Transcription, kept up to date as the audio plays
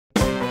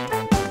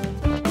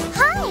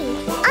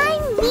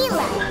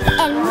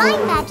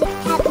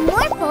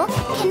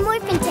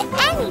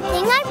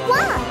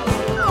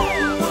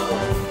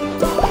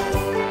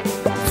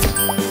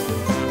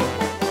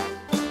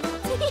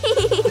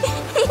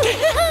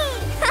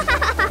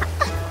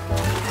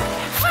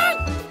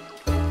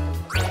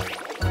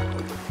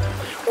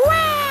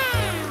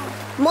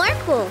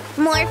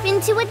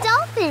into a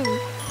dolphin.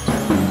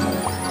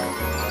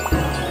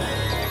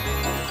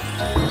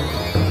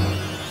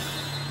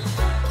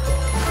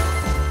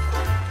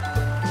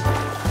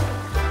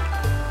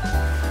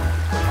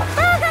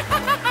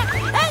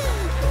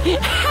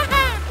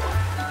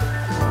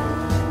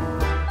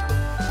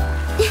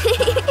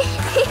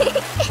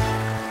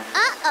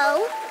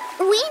 Uh-oh,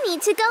 we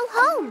need to go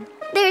home.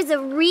 There's a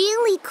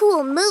really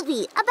cool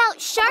movie about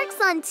sharks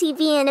on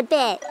TV in a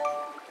bit.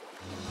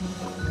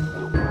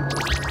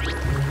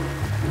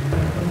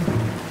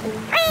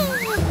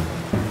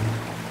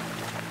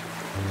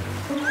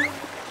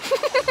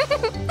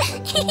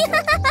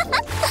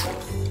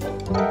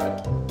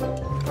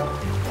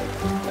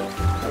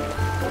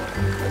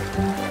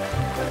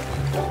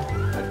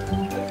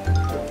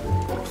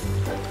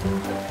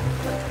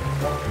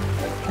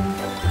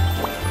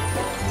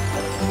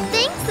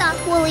 Thanks,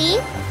 Aqually.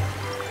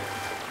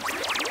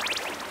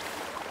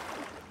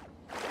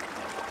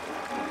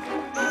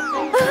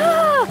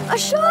 A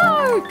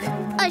shark!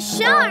 A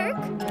shark?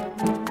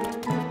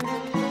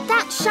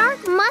 That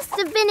shark must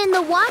have been in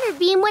the water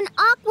beam when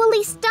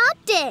Aqually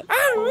stopped it.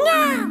 Oh,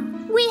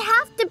 no! We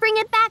have to bring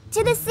it back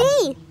to the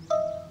sea.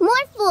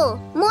 Morphle,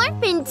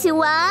 morph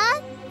into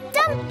a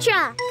dump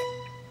truck.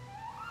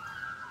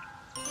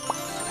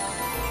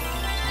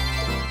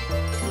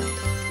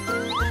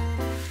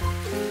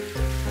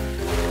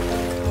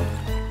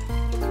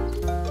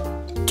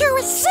 To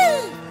a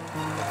sea!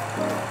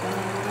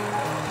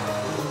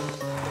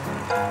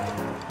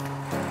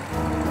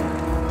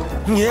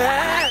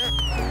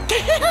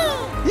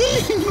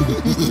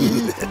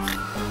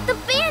 The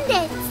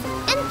bandits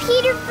and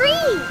Peter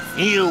Freeze.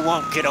 You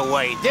won't get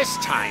away this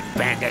time,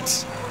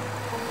 bandits.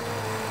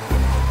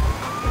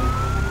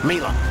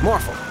 Mila,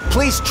 Morphle,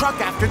 please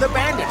truck after the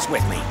bandits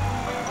with me.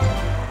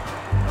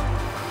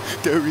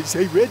 There is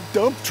a red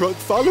dump truck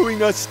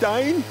following us,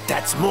 Stein.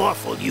 That's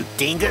Morphle, you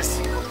dingus.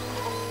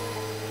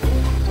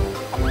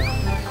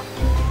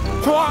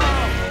 Whoa!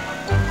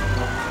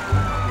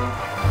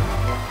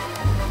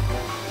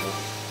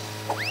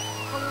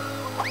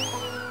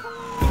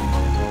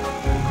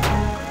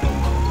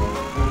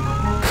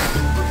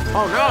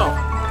 Oh, no!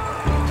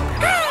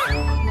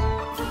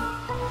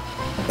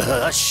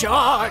 A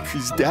shark!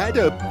 Is that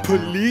a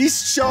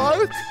police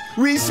shark?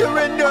 We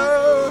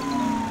surrender!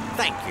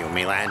 Thank you,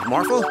 Mila and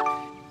Morphle.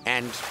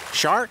 And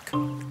shark?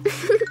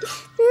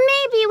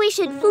 Maybe we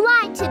should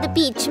fly to the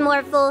beach,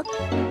 Morphle.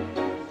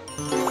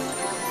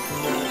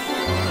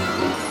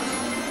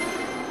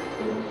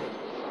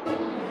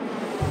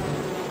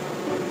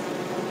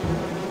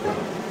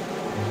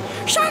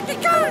 Shark is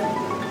gone!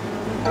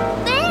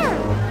 There!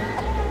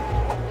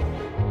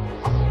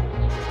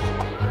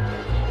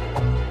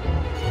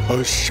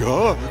 A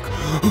shark?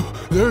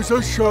 There's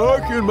a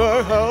shark in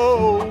my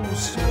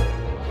house!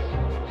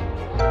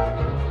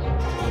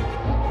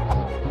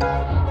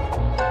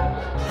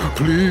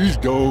 Please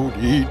don't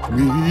eat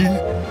me.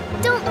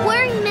 Don't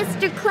worry,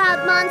 Mr.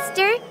 Cloud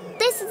Monster.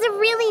 This is a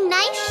really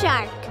nice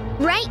shark.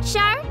 Right,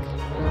 Shark?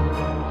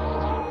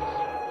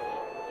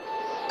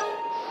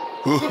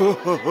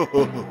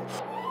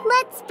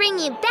 Let's bring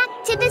you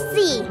back to the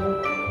sea.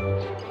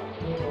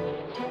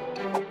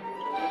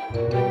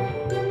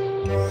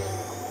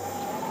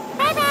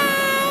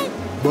 Bye-bye!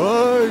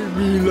 Bye,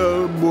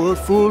 Mila,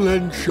 Morphle,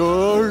 and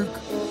Shark.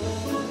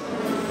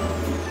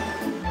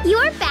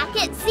 You're back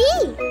at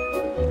sea.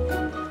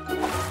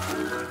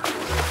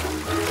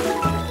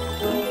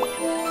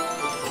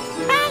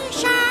 Bye,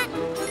 Shark!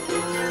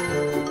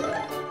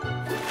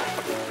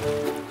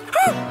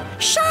 Oh,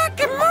 Shark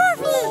and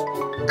Morphle!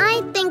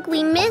 I think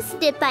we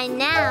missed it by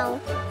now.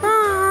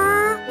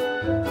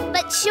 Aww.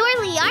 But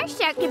surely our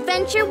shark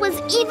adventure was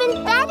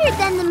even better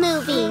than the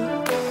movie.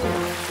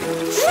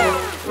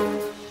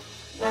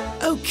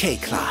 Okay,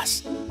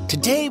 class.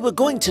 Today we're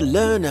going to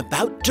learn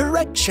about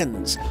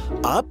directions.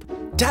 Up,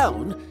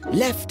 down,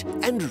 left,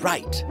 and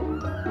right.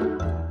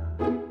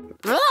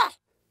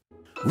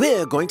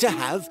 We're going to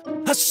have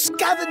a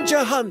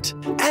scavenger hunt.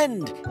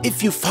 And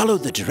if you follow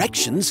the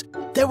directions,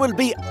 there will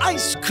be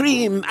ice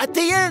cream at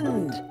the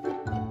end.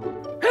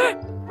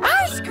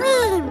 Ice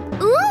cream!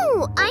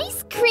 Ooh,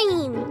 ice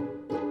cream.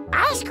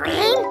 Ice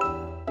cream?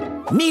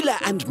 Mila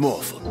and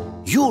Morphle,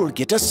 you'll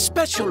get a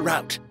special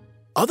route.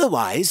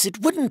 Otherwise, it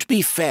wouldn't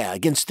be fair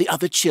against the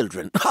other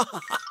children.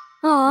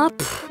 Aw,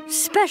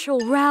 special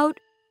route.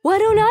 Why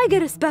don't I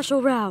get a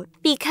special route?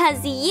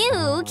 Because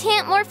you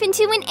can't morph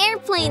into an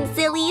airplane,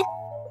 silly.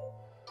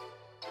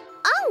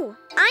 Oh,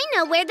 I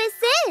know where this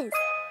is.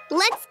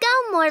 Let's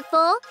go,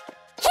 Morphle.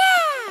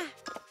 Yeah!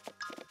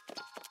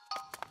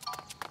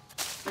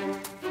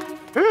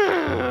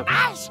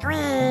 Ice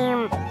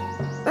cream!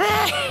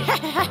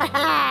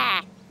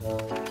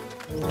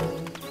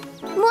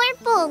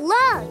 Morphle,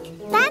 look.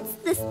 That's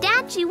the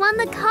statue on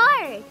the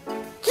card.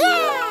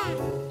 Yeah!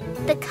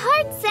 The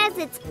card says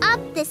it's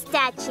up the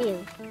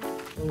statue.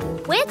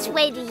 Which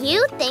way do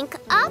you think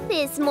up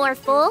is,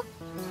 Morphle?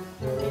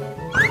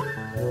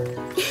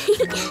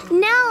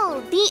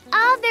 No, the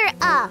other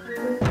up.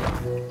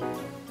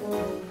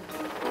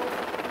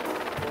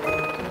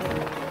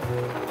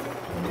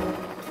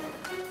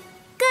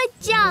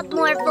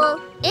 Morphle.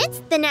 It's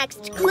the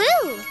next clue.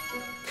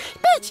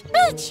 Beach,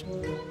 beach.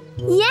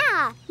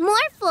 Yeah,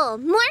 Morphle,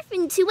 morph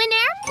into an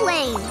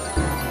airplane.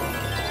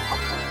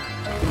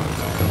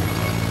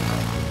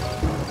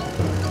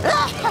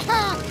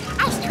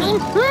 Ice cream,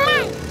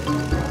 mine.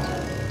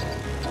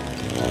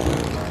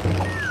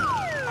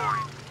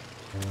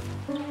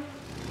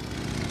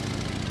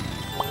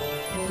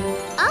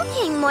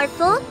 Okay,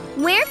 Morphle,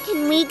 where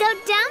can we go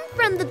down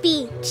from the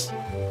beach?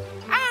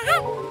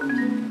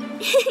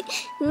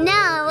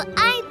 No,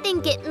 I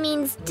think it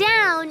means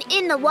down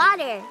in the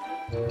water.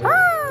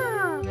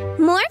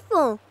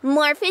 Morphle,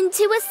 morph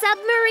into a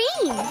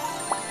submarine.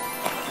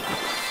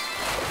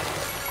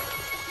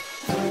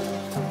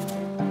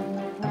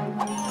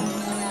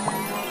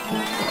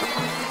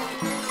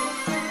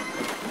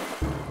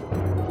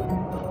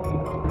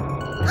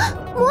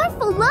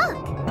 Morphle, look!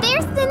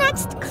 There's the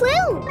next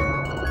clue!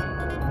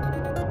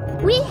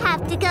 We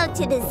have to go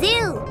to the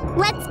zoo.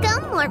 Let's go,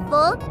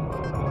 Morphle.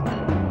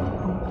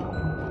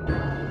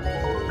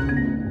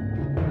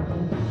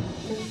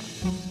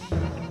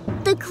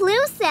 The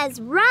clue says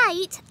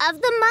right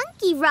of the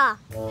monkey rock.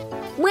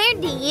 Where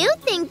do you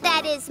think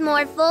that is,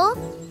 Morphle?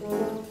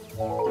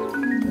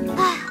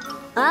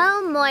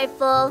 Oh,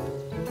 Morphle.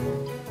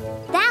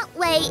 That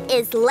way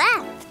is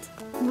left.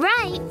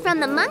 Right from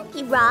the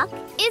monkey rock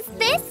is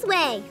this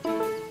way.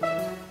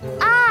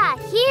 Ah,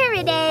 here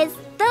it is,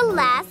 the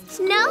last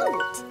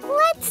note.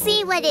 Let's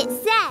see what it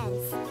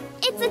says.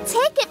 It's a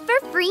ticket for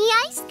free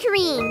ice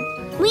cream.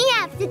 We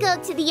have to go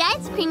to the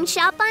ice cream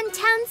shop on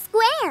Town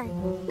Square.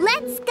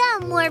 Let's go,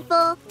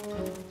 Morphle.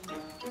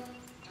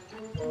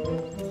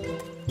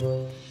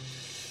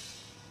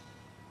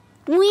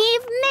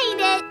 We've made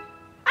it.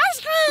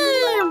 Ice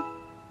cream!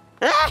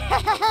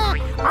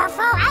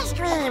 Orphle ice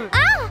cream!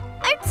 Ah,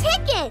 our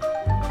ticket!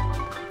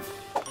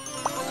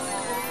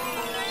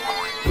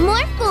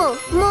 Morphle,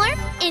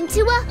 morph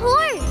into a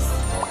horse.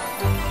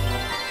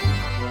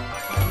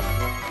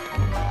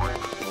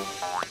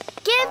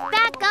 Give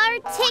back our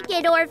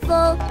ticket,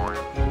 Orphle.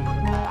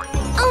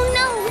 Oh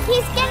no,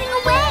 he's getting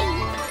away.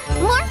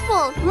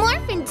 Morphle,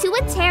 morph into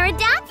a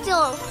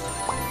pterodactyl.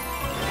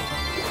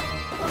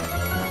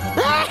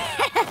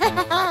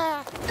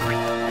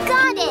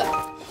 Got it.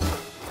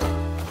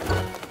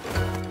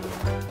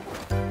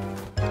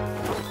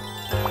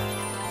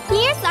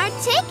 Here's our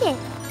ticket.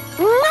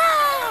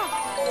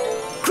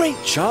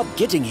 Great job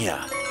getting here.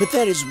 But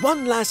there is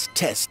one last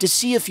test to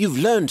see if you've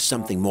learned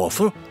something,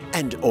 Morphle.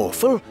 And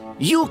Orphle,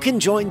 you can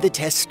join the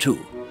test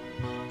too.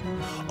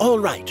 All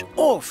right,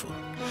 Orphle.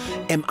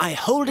 Am I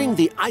holding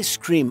the ice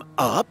cream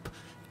up,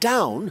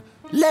 down,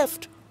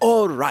 left,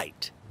 or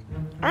right?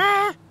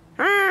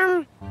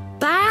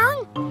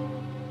 Down?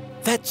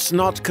 That's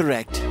not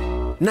correct.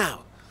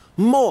 Now,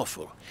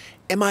 Morphle,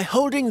 am I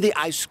holding the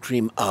ice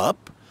cream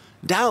up,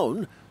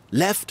 down,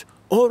 left,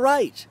 or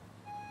right?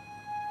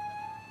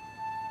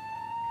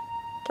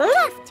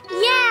 Left.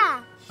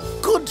 Yeah.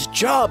 Good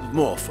job,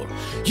 Morphle.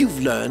 You've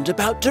learned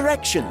about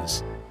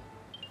directions.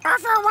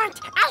 Orphle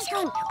wants ice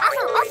cream.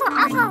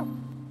 Orphle.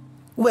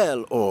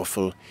 Well,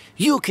 Orphle,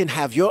 you can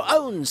have your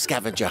own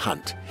scavenger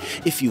hunt.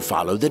 If you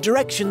follow the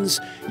directions,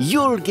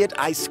 you'll get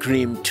ice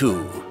cream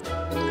too.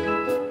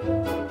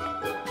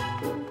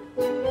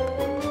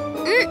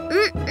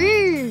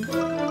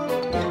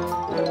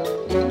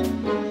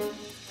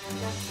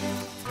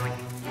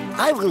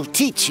 I will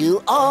teach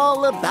you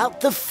all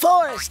about the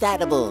forest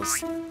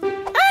animals.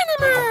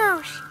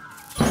 Animals!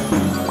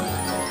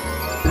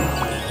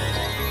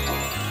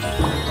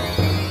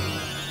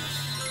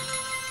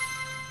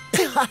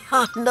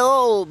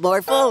 No,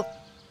 Morphle.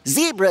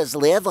 Zebras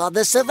live on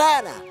the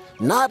savannah,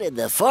 not in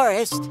the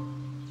forest.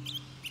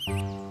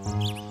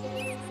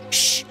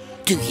 Shh!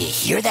 Do you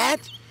hear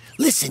that?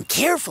 Listen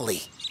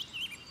carefully.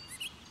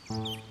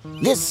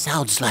 This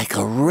sounds like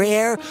a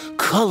rare,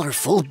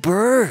 colorful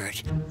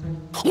bird.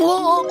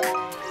 Look!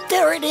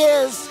 There it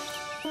is!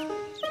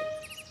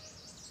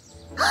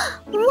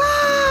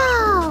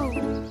 Wow!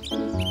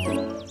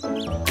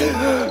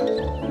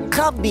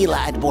 Come, Mila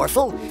and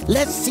Morphle.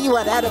 Let's see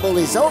what animal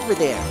is over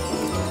there.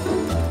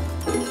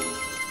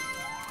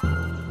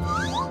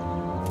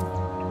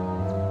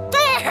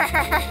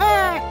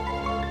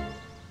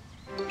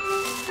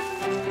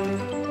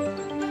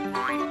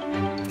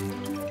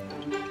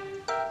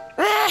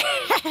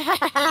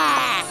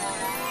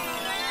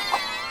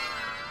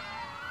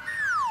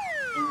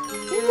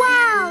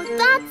 Wow,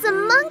 that's a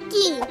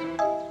monkey.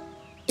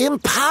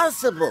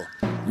 Impossible!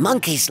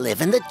 Monkeys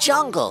live in the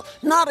jungle,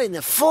 not in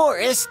the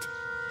forest.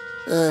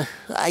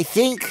 I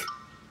think...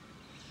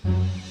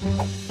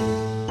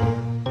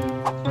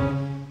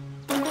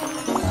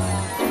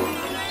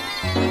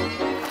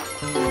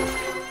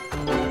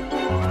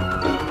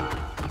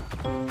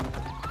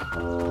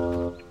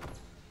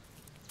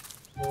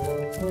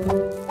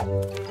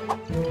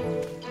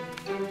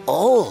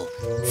 Oh,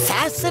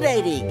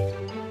 fascinating!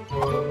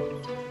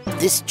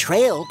 This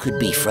trail could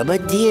be from a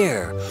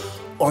deer,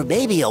 or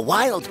maybe a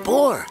wild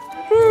boar.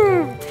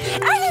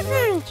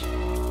 Elephant!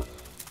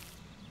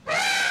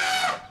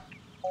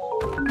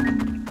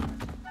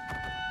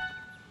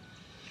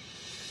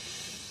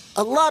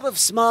 A lot of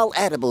small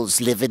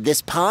animals live in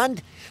this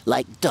pond,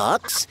 like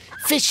ducks,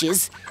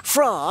 fishes,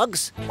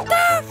 frogs.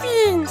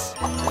 Dolphins!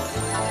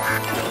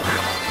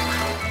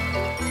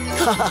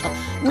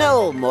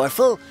 No,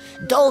 Morphle.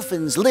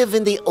 Dolphins live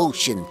in the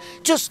ocean,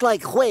 just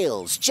like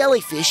whales,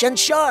 jellyfish, and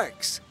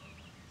sharks.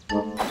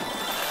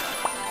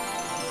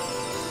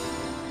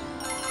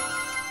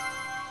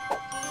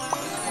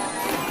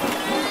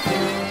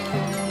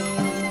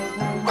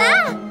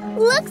 Ah!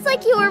 Looks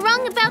like you were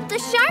wrong about the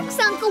sharks,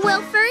 Uncle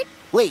Wilford.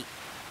 Wait,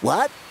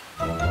 what?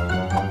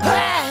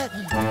 Ah!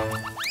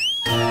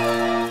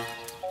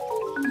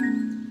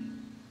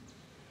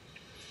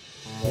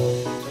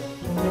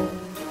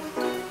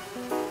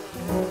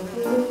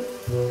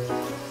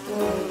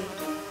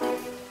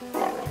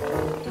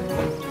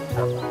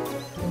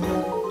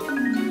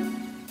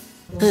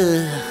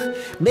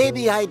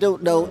 Maybe I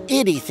don't know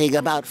anything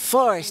about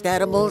forest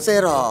animals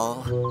at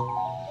all.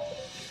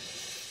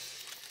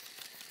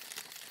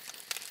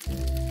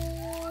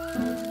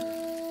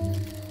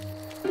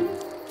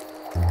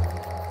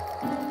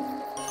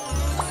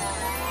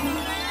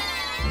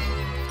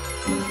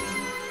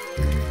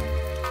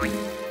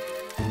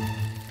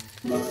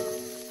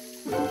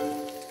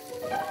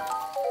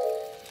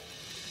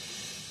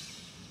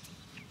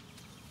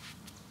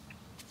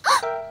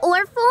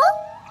 Orphle?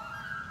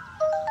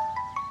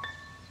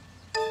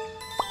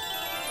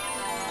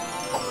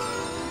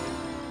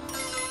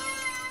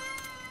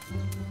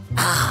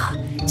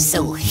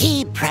 So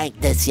he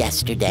pranked us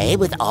yesterday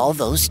with all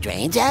those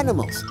strange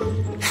animals.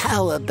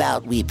 How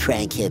about we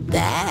prank him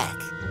back?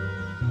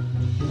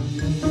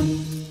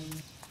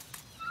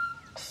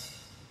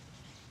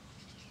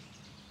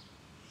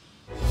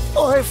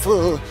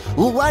 Orphle,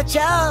 watch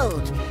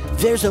out!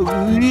 There's a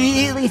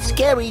really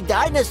scary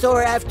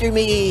dinosaur after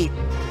me.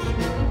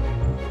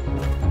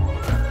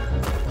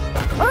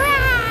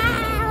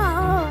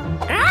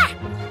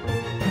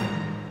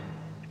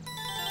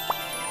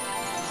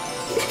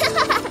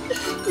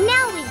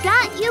 Now we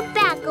got you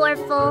back,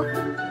 Orphle.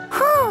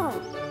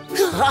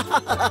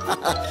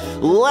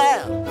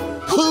 Well,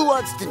 who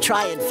wants to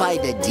try and find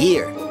a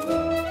deer?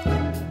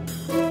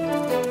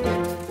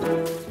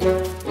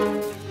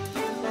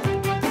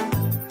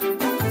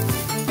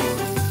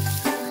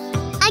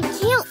 I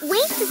can't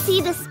wait to see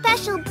the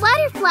special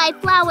butterfly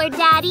flower,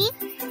 Daddy.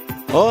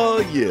 Ah,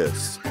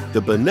 yes.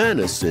 The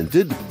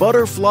banana-scented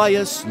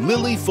Butterflius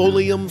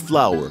lilifolium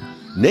flower,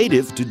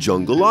 native to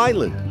Jungle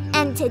Island.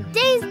 And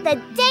today's the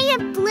day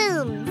of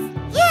blooms.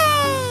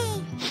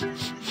 Yay!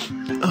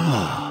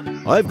 Ah,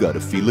 I've got a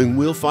feeling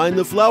we'll find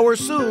the flower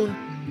soon.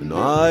 And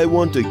I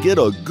want to get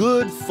a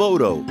good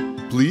photo.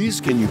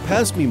 Please, can you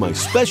pass me my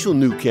special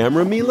new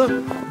camera, Mila?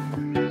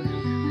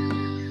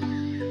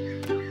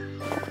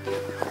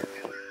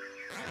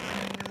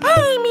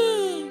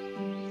 Amy!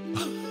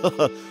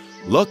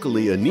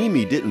 Luckily,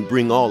 Animi didn't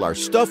bring all our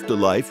stuff to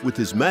life with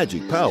his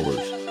magic powers.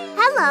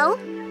 Hello.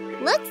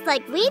 Looks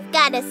like we've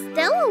got a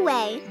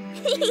stowaway.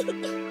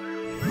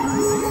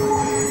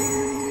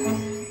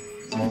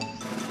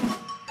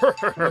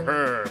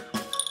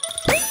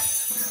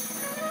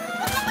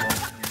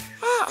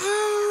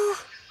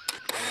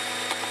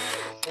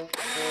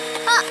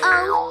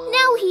 Uh-oh.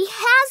 Now he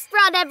has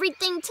brought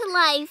everything to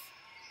life.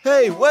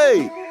 Hey,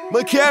 wait!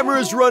 My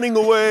camera's running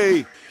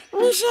away!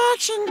 Miss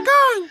Action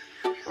gone.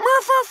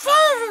 Morphle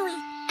favorite.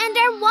 And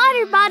our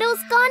water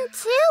bottle's gone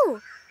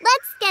too.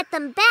 Let's get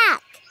them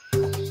back.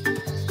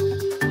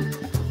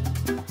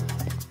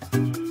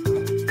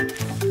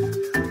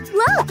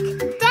 Look!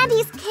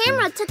 Daddy's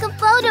camera took a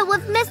photo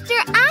of Mr.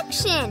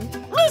 Action.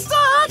 Mr.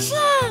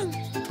 Action!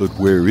 But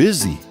where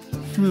is he?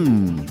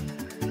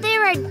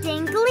 There are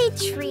dangly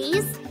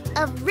trees,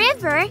 a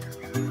river,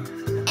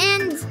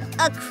 and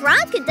a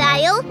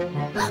crocodile.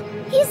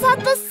 He's at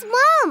the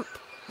swamp.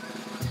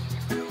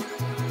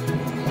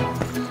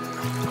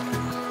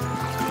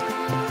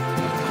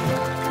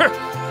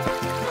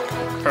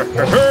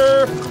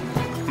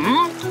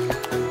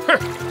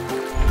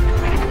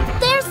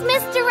 There's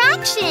Mr.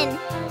 Action.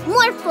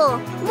 Morphle,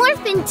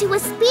 morph into a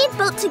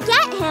speedboat to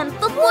get him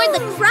before the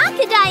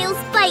crocodiles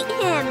bite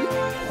him.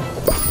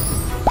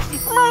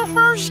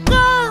 Morphle's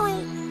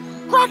scary.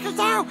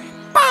 Crocodile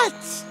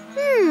bites.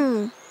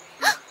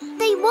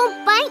 They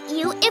won't bite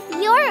you if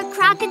you're a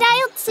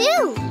crocodile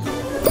too.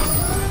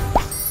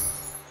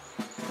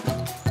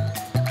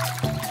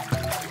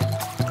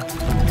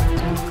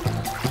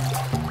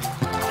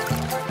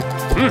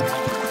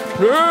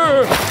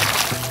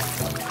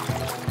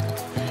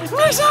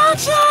 Miss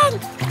Action!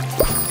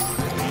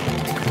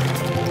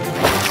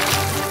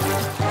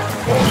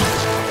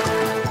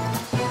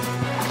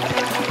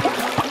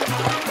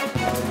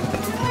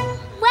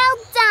 Well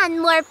done,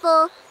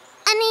 Morphle.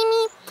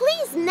 Animi,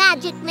 please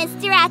magic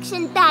Mr.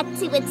 Action back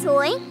to a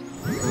toy.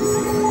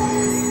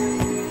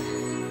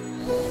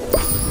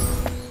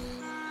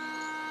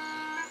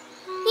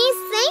 He's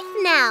safe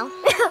now.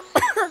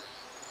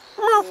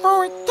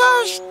 Morphle is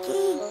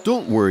thirsty.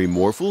 Don't worry,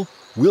 Morphle.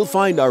 We'll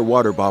find our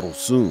water bottle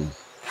soon.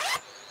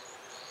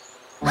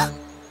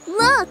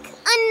 Look,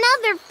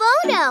 another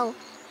photo.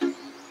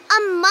 A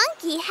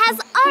monkey has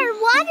our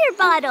water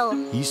bottle.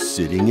 He's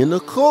sitting in a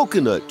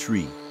coconut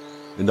tree.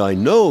 And I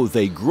know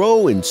they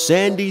grow in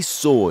sandy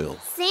soil.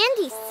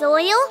 Sandy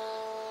soil?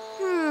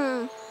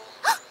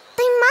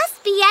 They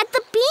must be at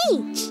the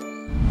beach.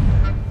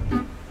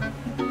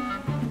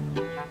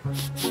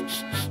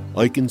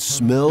 I can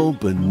smell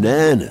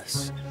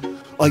bananas.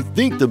 I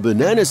think the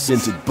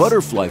banana-scented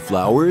butterfly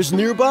flower is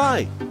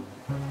nearby.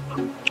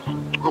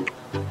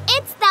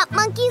 It's that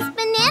monkey's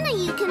banana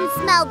you can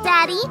smell,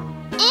 Daddy.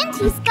 And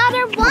he's got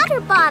our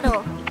water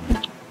bottle.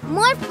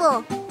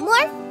 Morphle,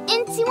 morph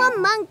into a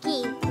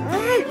monkey.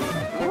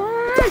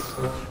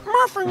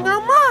 Morphle,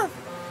 no morph.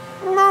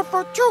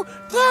 Morphle too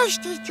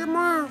thirsty to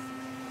morph.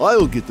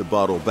 I'll get the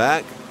bottle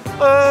back.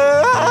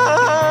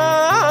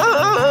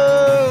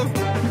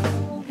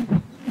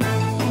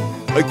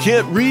 I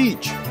can't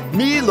reach.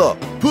 Mila,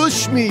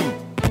 push me.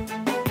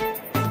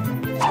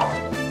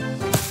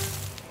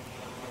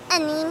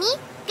 Animi,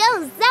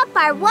 go zap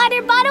our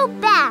water bottle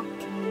back.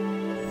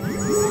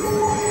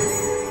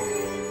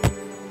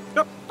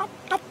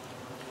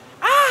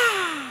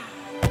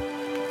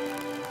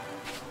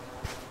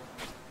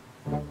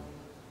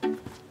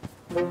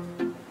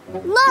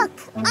 Look,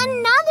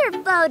 another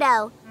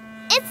photo.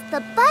 It's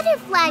the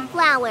butterfly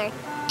flower,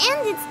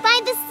 and it's by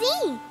the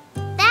sea.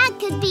 That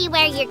could be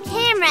where your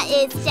camera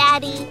is,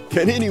 Daddy.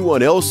 Can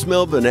anyone else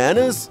smell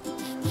bananas?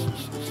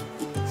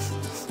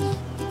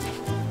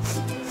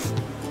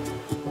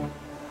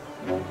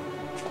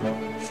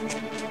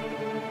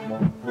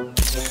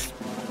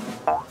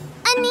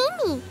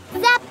 Animi,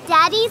 zap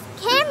Daddy's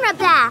camera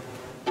back.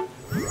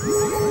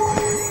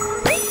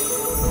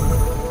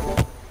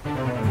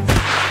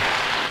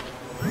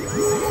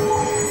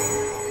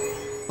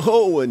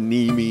 Oh,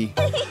 Animi.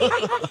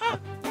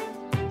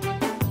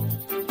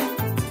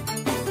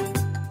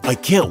 I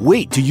can't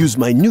wait to use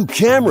my new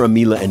camera,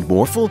 Mila and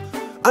Morphle.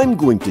 I'm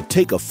going to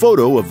take a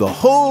photo of the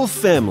whole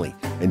family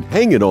and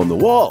hang it on the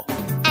wall.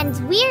 And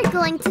we're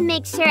going to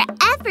make sure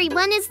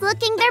everyone is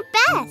looking their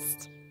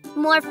best.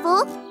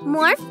 Morphle,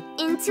 morph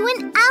into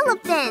an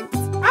elephant.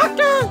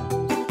 Okay.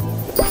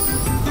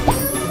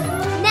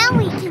 Now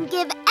we can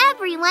give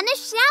everyone a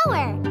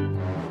shower.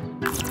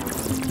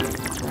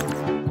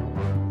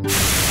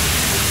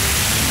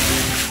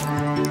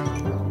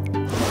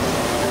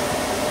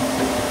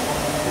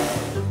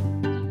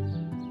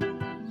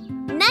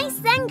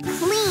 Nice and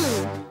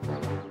clean.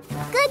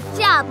 Good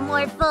job,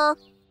 Morphle.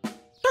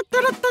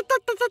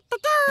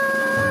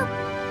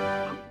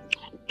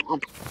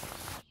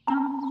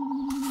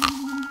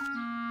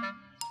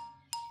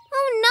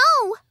 Oh no!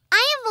 I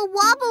have a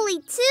wobbly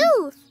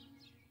tooth.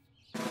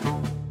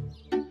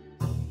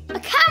 A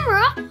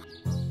camera?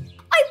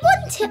 I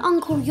want it,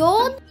 Uncle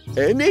Yawn.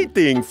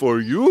 Anything for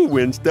you,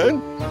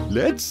 Winston.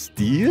 Let's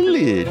steal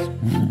it.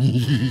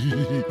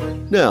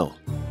 Now,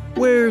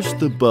 where's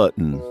the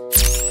button?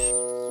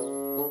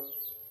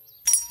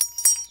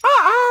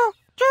 Uh-oh!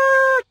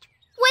 Toot!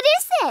 What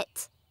is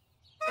it?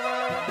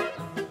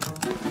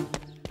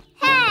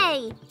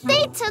 Hey!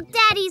 They took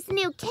Daddy's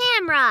new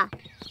camera.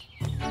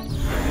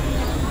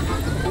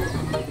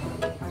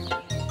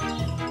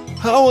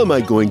 How am I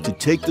going to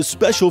take the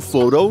special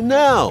photo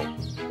now?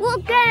 We'll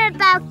get it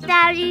back,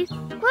 Daddy.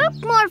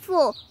 Quick,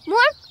 Morphle.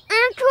 Morph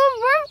into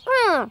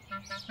Rink.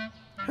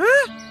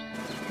 Huh?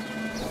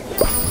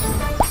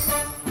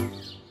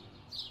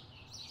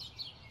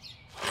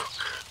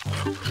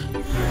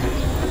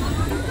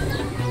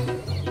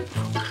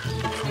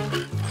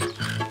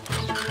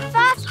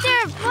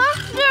 Faster,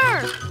 faster!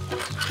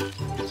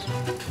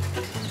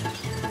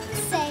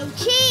 Say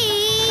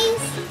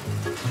cheese.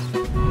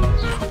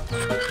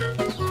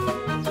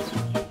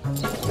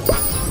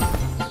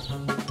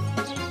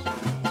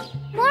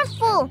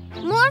 Morphle,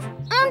 morph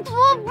into a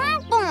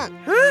Rink.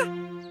 Huh?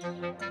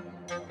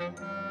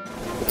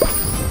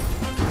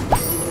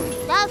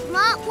 That's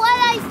not what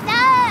I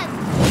said.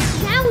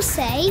 Now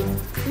say,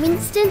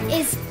 Winston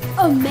is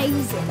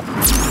amazing.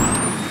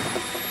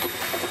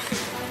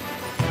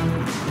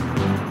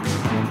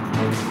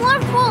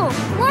 Morphle,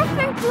 morph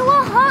into a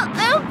hot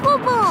air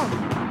bubble.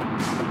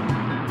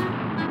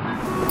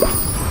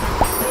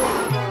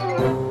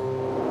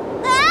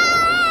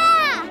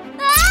 Ah!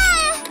 Ah!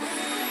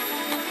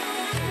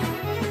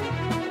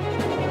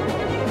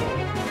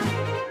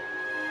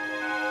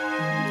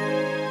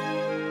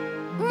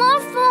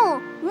 Morphle,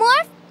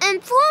 morph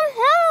into a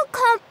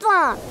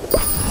helicopter.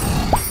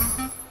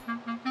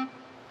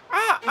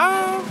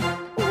 Uh-oh!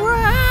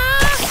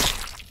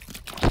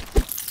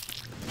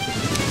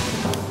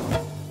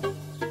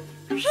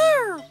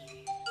 Phew!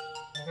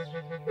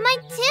 My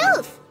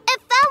tooth! It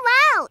fell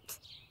out!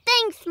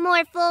 Thanks,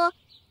 Morphle.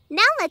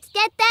 Now let's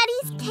get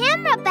Daddy's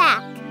camera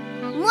back.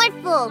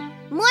 Morphle,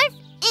 morph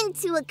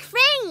into a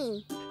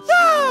crane.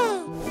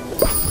 Yay!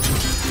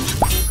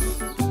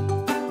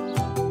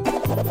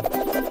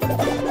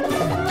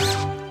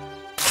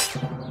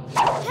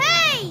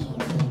 Hey!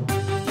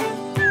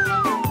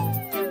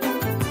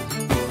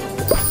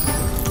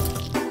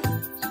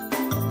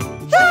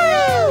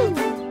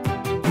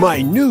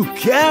 My new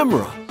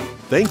camera!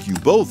 Thank you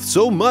both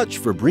so much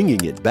for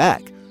bringing it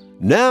back.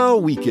 Now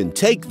we can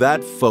take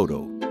that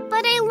photo.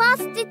 But I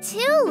lost a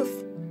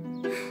tooth.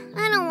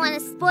 I don't want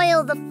to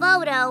spoil the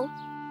photo.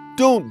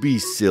 Don't be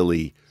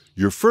silly.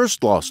 Your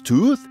first lost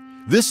tooth?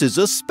 This is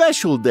a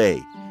special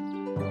day.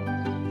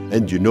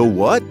 And you know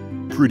what?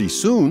 Pretty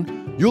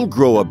soon, you'll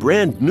grow a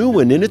brand new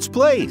one in its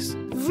place.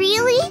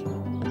 Really?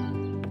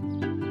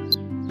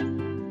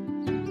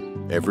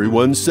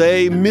 Everyone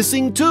say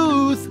missing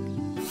tooth.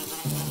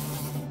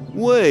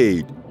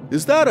 Wait,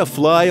 is that a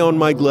fly on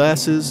my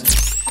glasses?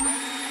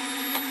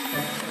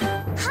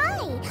 Hi,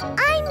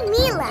 I'm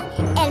Mila,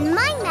 and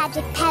my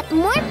magic pet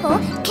Morphle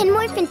can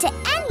morph into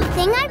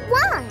anything I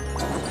want.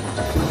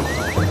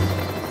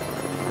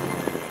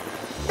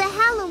 The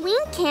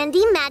Halloween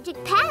candy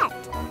magic pet.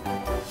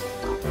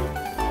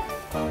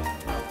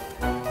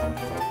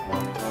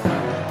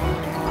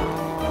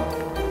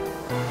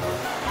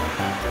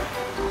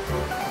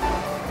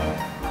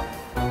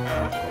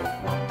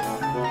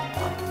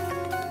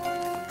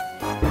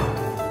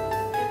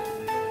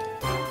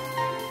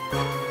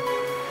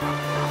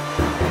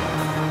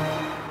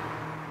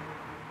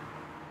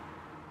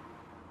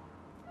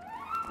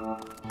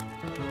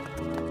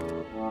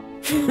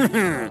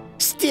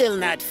 Still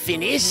not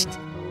finished?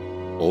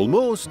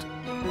 Almost.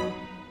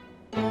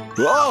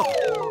 Oh!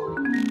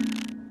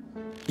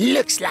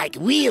 Looks like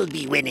we'll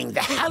be winning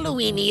the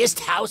Halloweeniest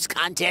house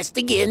contest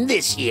again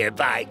this year,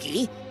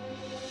 Barky.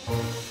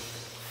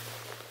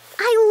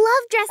 I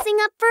love dressing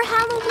up for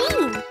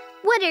Halloween.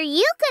 What are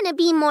you gonna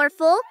be,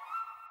 Morphle?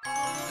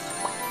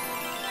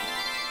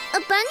 A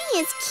bunny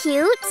is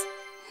cute.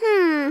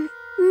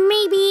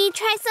 Maybe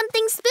try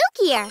something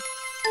spookier.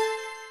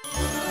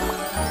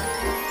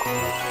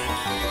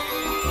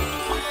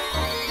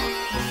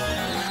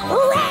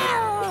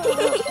 Wow!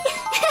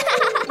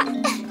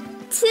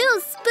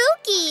 Too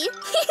spooky.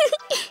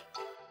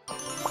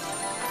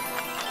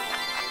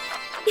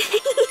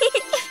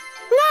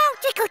 Now,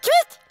 trick or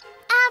treat.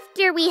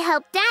 After we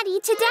help Daddy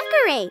to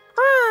decorate.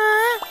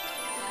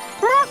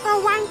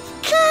 Morphle wants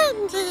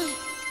candy.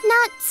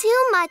 Not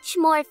too much,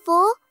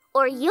 Morphle,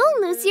 or you'll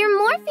lose your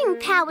morphing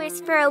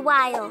powers for a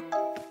while.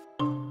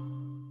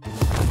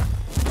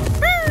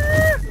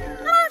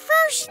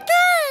 Morphle's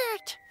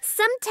scared.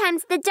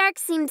 Sometimes the dark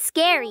seems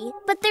scary,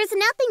 but there's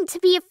nothing to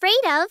be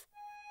afraid of.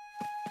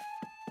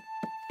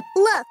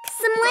 Look,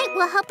 some light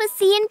will help us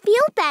see and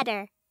feel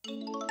better.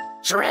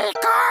 Trick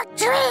or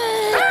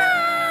treat.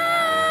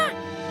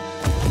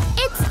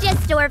 It's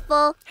just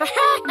Orphle.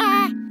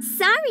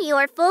 Sorry,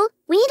 Orphle.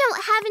 We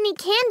don't have any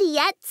candy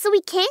yet, so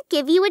we can't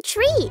give you a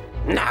treat.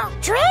 No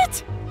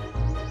treat?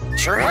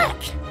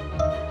 Trick.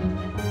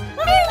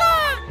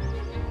 Mila!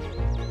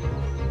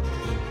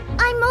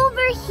 I'm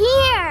over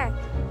here.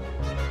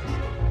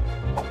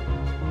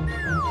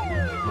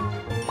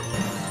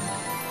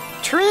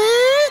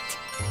 Treat.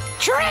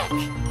 Trick.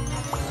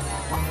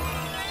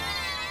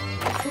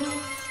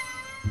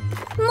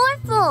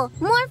 Morphle,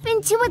 morph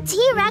into a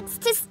T-Rex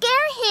to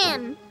scare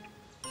him.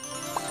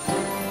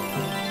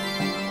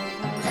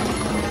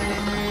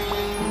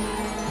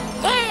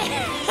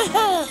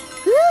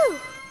 Whew.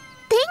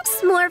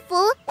 Thanks,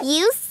 Morphle.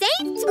 You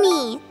saved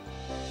me.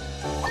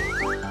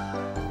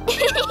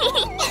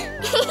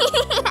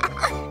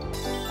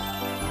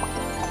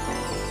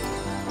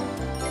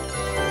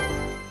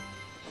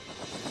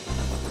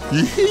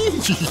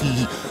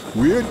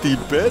 We're the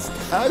best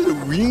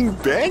Halloween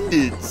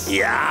bandits.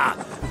 Yeah,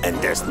 and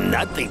there's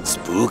nothing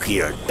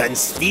spookier than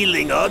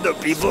stealing other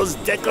people's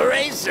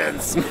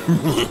decorations.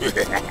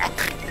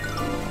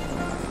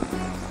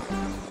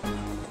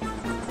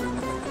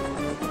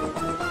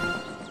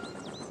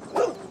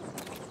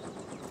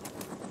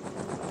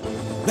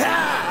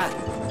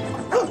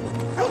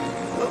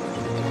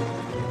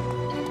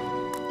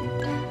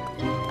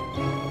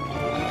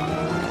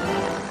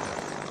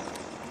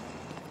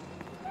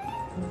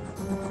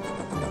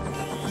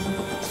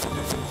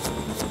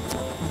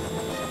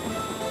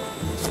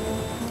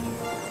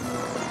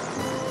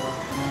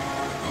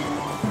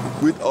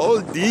 With all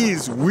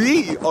these,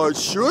 we are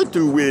sure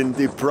to win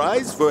the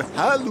prize for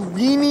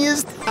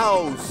Halloweeniest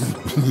house.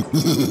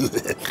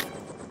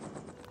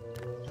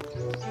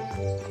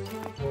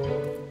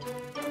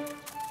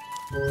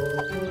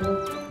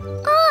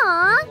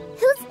 Aw,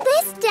 who's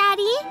this,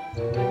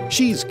 Daddy?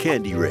 She's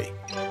Candy Ray.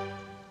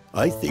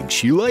 I think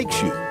she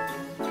likes you.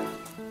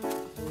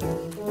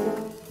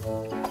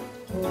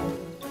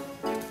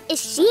 Is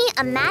she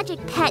a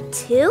magic pet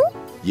too?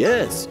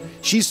 Yes,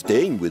 she's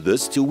staying with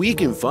us till we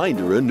can find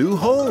her a new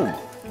home.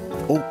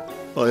 Oh,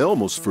 I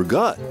almost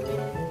forgot.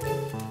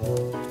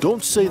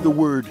 Don't say the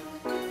word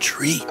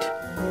treat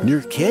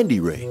near Candy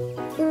Ray.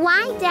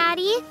 Why,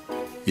 Daddy?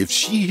 If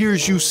she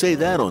hears you say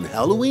that on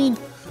Halloween,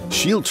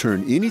 she'll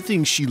turn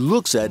anything she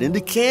looks at into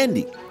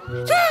candy.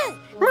 Yay!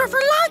 Morphle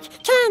likes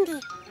candy.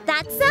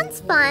 That sounds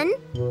fun.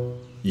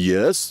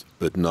 Yes,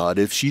 but not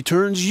if she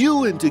turns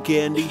you into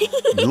candy.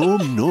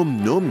 Nom,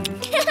 nom, nom.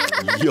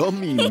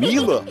 Yummy,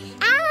 Mila.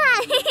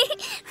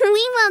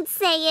 We won't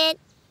say it.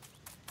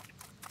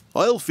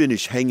 I'll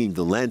finish hanging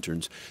the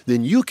lanterns,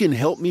 then you can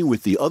help me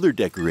with the other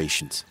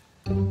decorations.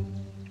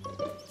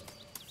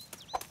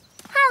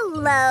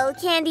 Hello,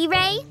 Candy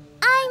Ray.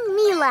 I'm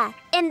Mila,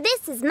 and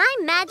this is my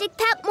magic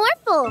pet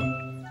Morphle.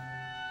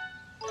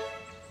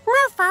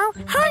 Morphle,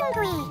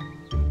 hungry.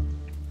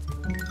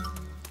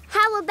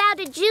 How about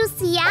a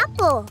juicy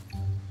apple?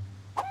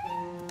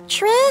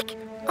 Trick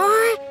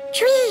or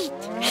treat?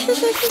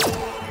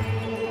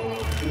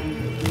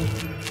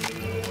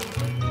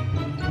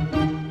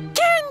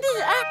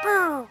 Candy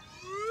apple.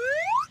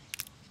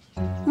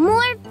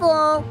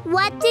 Morphle,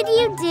 what did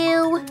you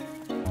do?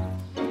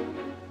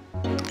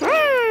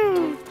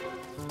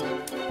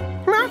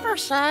 Morphle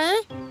say,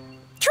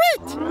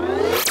 treat.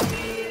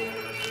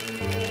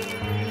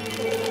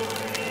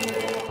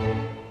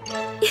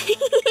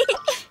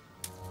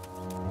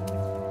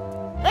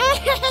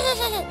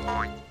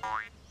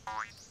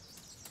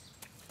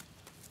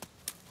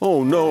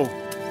 Oh no!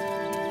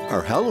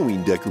 Our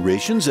Halloween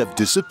decorations have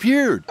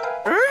disappeared.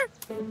 Huh?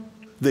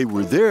 They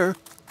were there,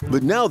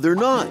 but now they're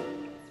not.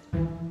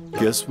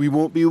 Guess we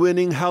won't be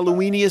winning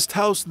Halloweeniest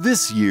house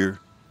this year.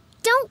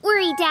 Don't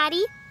worry,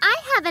 Daddy. I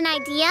have an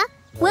idea.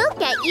 We'll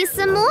get you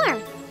some more.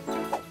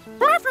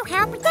 Morphle,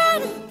 help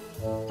Daddy.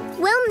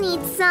 We'll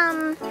need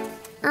some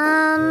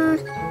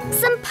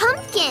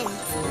pumpkins.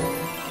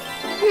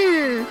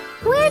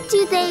 Where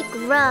do they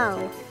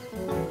grow?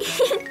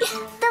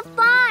 The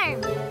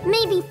farm.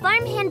 Maybe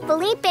farmhand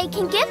Felipe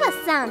can give us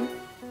some.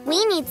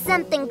 We need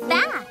something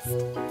fast.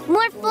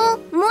 Morphle,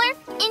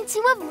 morph into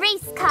a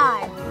race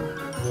car.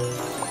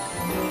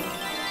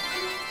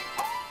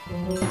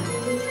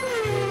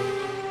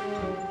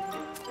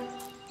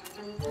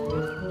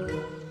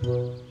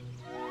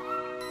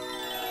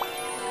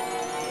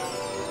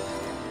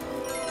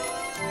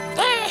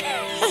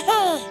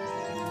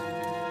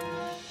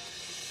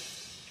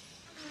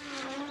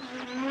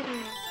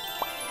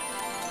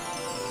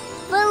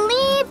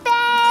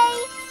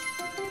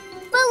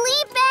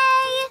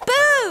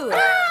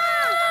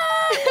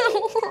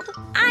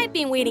 I've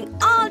been waiting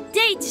all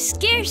day to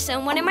scare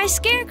someone in my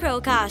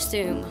scarecrow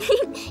costume.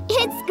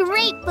 It's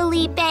great,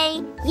 Felipe.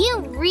 You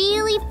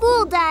really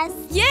fooled us.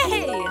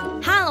 Yay!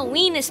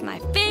 Halloween is my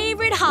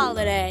favorite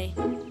holiday.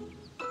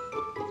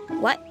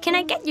 What can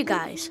I get you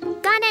guys?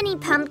 Got any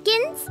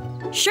pumpkins?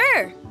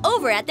 Sure,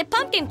 over at the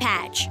pumpkin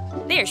patch.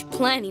 There's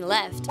plenty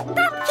left.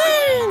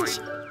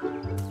 Pumpkins!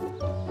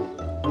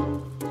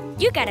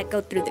 You gotta go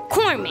through the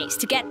corn maze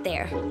to get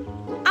there.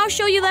 I'll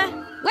show you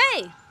the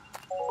way.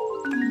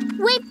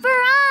 Wait for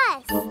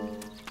us!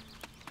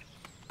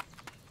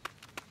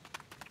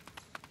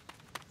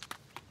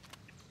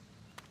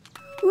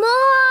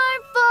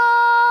 Morphle!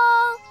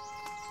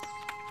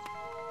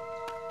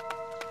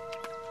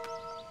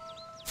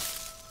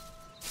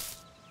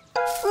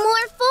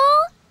 Morphle?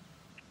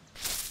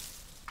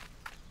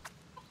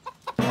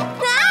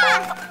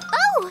 Ah!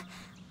 Oh!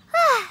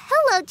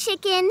 Hello,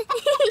 chicken.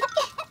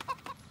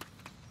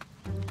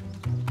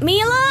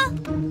 Mila?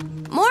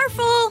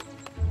 Morphle?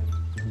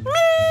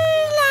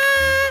 Mila!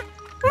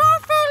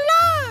 Morphle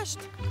lost!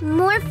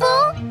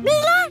 Morphle?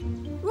 Mila?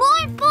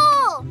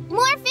 Morphle!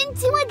 Morph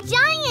into a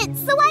giant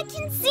so I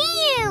can see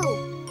you!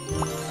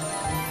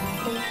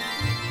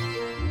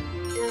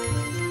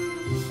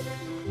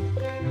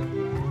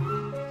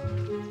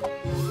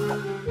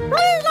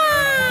 Mila!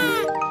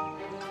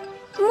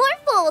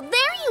 Morphle,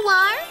 there you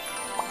are!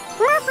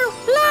 Morphle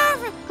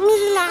love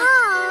Mila!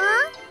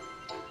 Aww!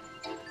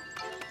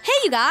 Hey,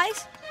 you guys.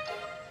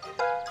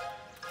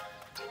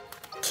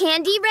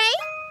 Candy Ray?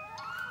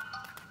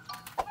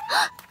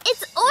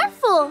 It's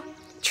Orphle!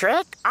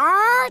 Trick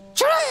or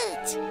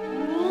treat!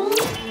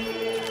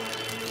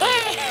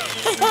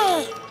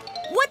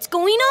 What's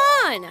going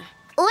on?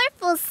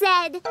 Orphle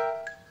said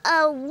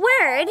a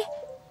word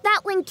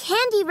that when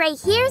Candy Ray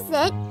hears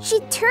it, she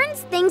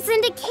turns things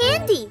into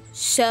candy.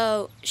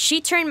 So, she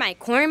turned my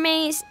corn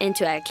maze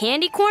into a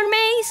candy corn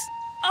maze?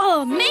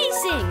 Oh,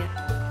 amazing!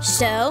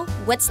 So,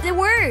 what's the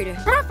word?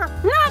 Morphle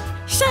not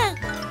say!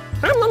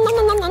 Nom nom nom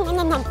nom nom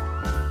nom nom.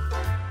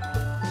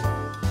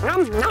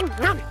 Nom nom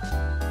nom.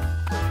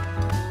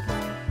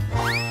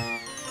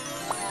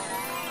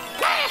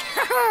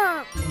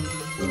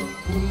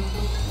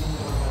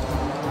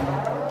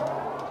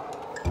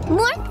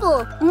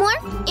 Morphle,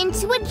 morph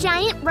into a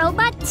giant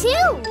robot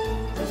too.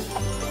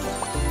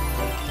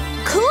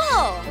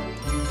 Cool!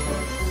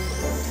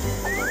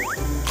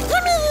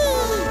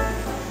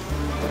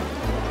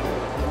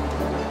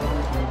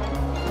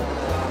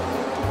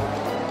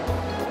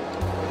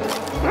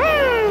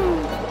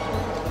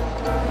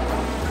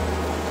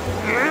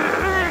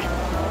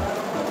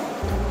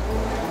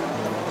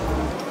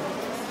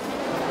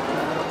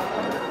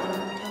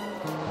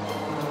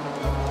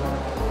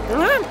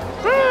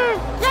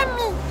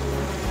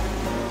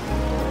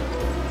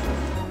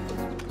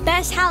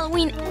 Best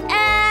Halloween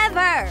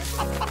ever!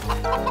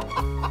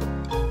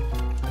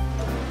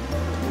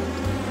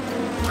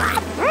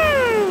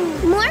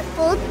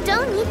 Morphle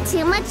don't eat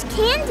too much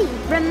candy,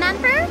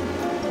 remember?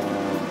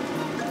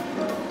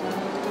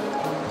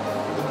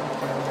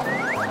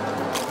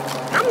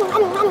 Nom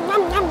nom nom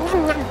nom nom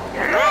nom nom.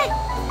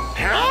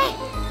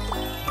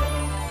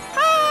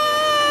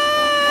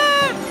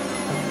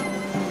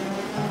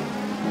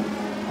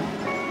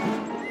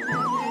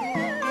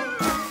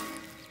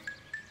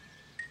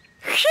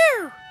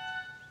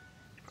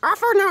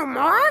 Oh no,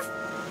 Morph.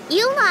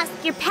 You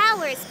lost your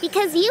powers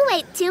because you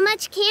ate too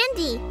much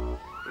candy.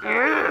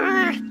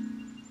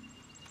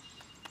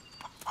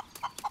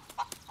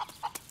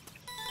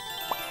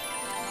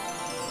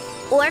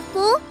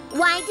 Orphle,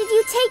 why did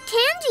you take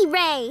Candy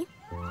Ray?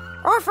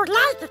 Orphle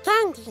liked the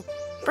candy,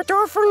 but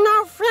Orphle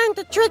no friend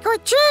to trick or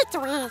treat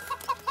with.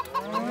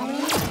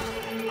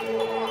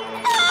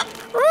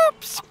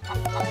 Oops.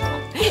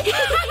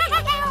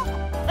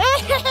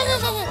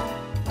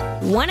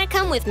 Wanna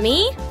come with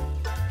me?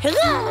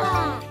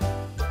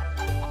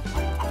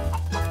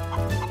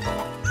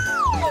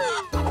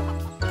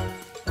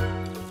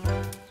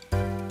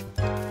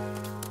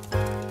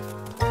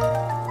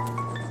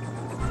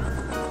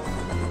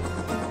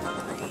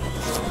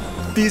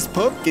 These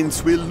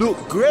pumpkins will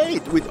look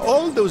great with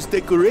all those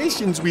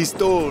decorations we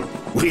stole.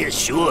 We're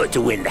sure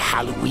to win the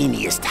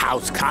Halloweeniest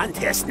house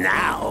contest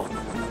now.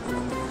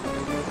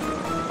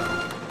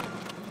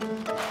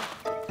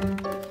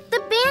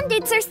 The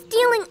bandits are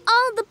stealing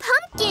all the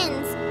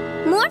pumpkins.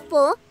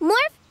 Morphle,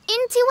 morph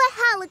into a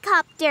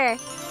helicopter.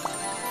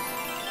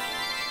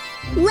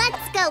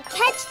 Let's go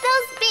catch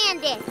those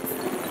bandits.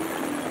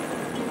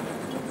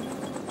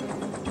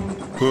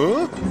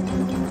 Huh?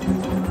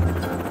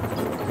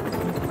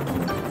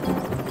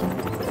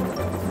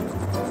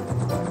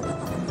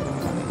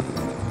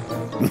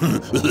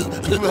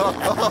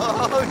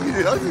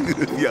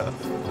 Yeah.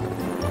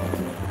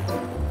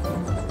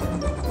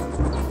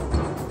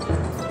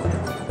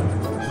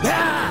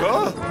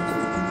 Huh?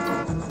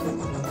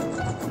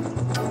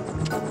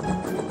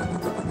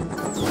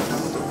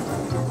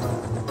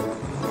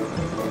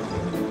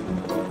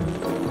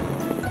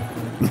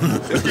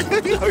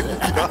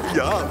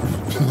 Yeah.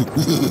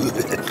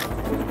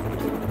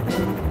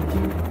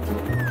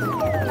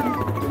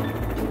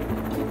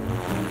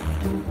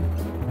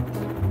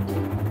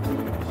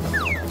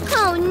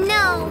 Oh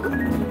no!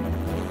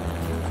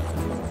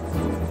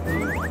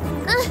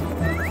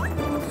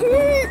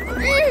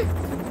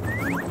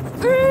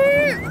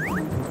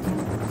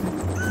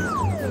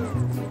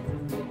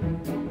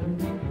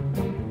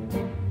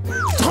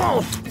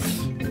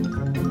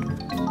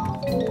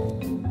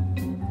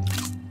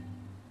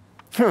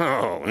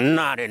 Oh,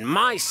 not in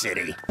my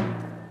city.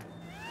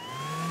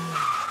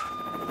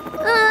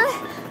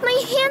 My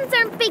hands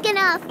aren't big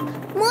enough.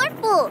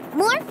 Morphle,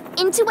 morph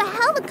into a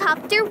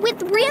helicopter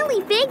with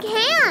really big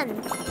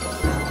hands.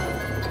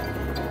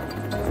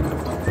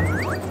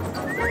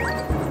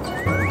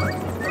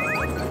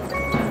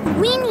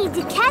 We need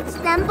to catch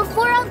them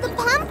before all the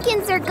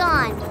pumpkins are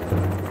gone.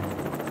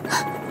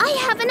 I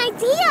have an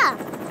idea.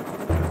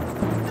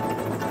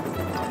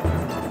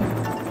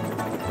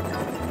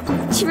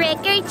 Trick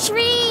or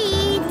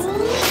treat.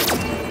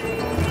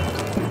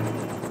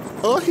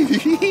 Oh,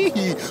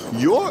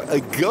 you're a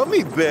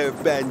gummy bear,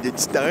 Bandit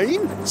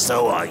Stein.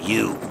 So are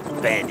you,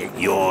 Bandit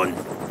Yawn.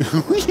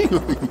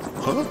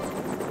 Huh?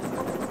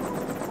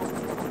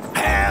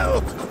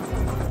 Help!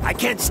 I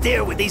can't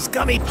steer with these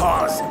gummy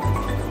paws.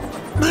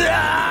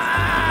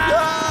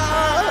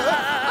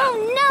 Oh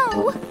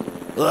no!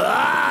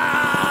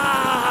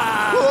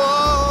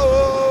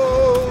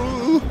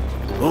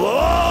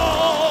 Whoa!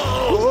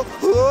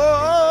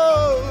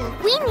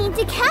 We need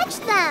to catch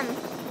them.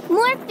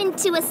 Morph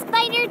into a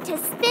spider to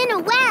spin a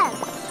web.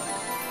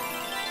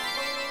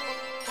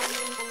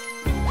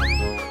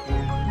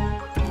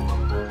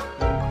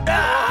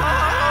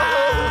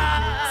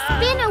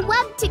 Spin a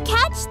web to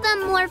catch them,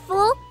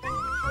 Morphle.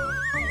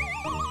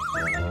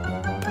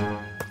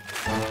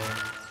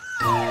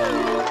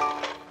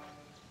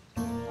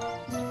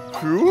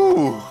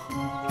 Ooh.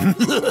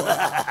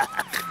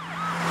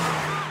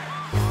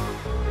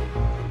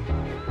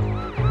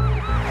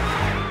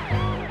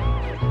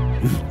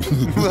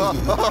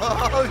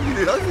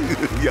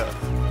 Yeah.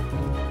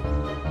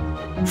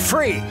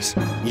 Freeze!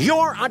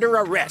 You're under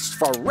arrest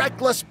for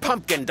reckless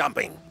pumpkin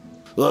dumping.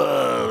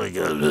 We'll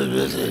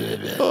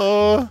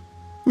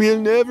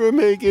never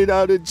make it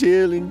out of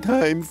jail in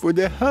time for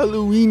the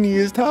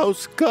Halloweeniest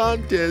house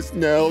contest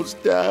now,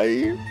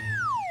 Stein.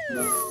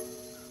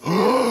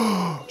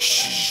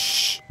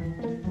 Shh!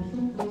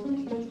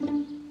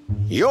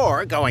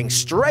 You're going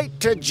straight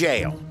to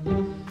jail.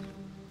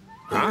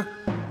 Huh?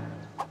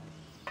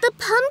 The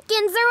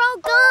pumpkins are all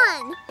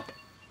gone.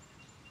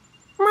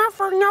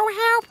 Morphle, no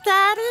help,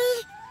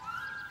 Daddy.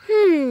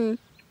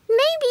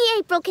 Maybe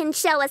April can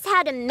show us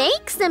how to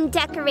make some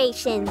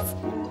decorations.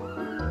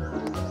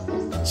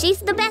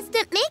 She's the best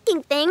at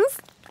making things.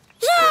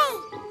 Yay!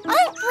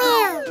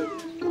 April!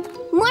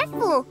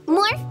 Morphle,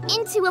 morph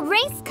into a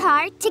race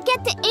car to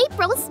get to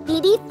April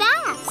speedy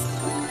fast.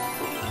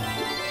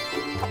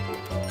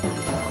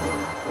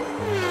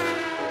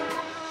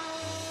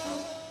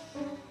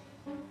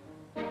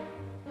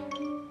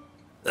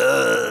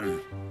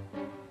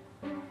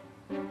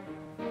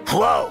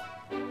 Whoa!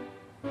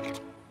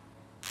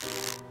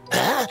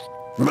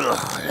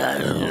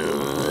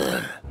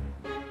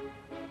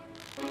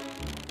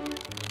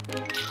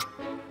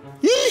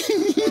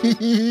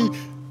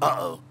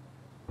 Uh-oh.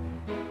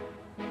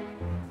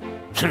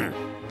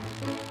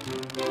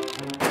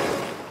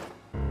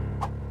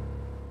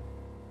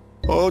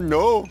 Oh,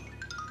 no.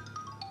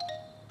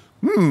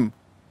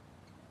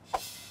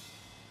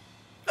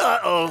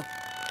 Uh-oh.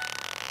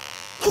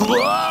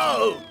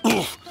 Whoa!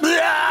 Whoa!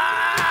 Whoa!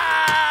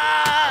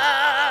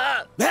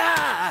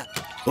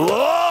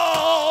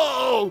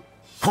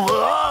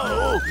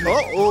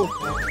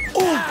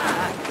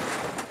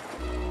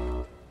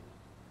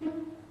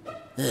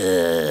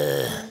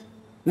 Uh-oh.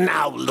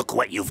 Now look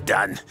what you've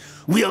done.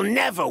 We'll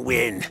never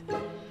win.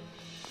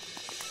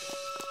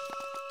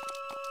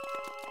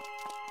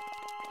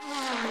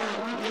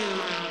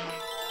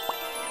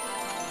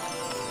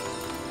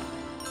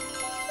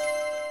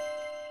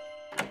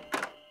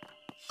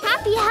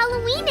 Happy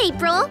Halloween,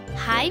 April!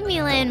 Hi,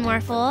 Mila and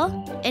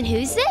Morphle. And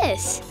who's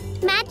this?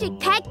 Magic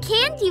Pet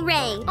Candy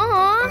Ray.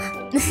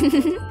 Aw.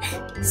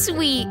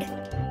 Sweet.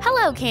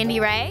 Hello, Candy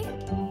Ray.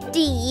 Do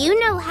you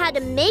know how to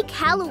make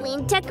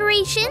Halloween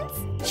decorations?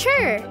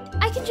 Sure,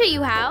 I can show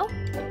you how.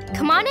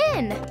 Come on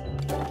in.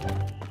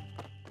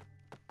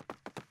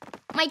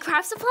 My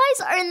craft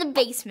supplies are in the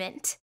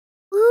basement.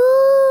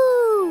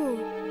 Ooh!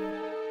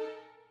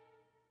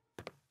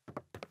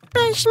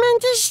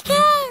 Basement is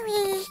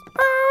scary.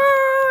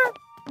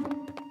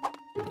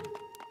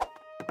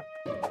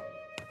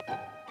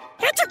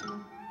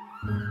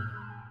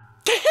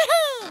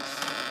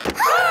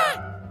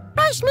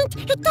 Basement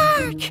is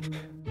dark.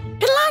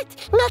 The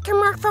light make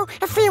Morphle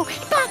feel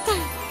better.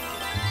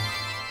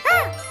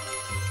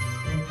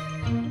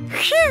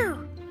 Phew.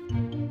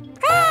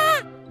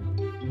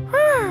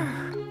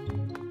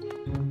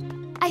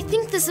 I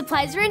think the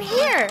supplies are in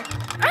here.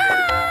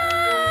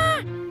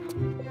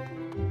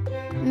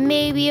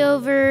 Maybe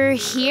over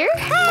here?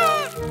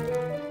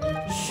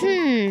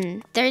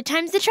 Third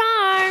time's the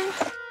charm.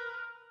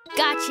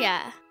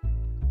 Gotcha.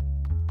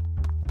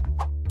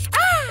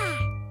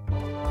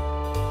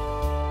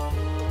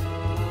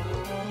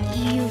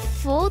 You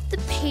fold the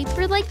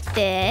paper like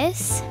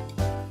this,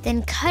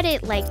 then cut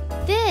it like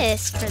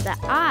this for the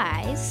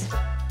eyes,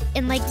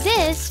 and like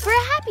this for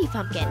a happy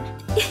pumpkin.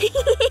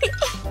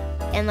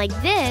 And like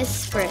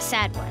this for a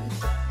sad one.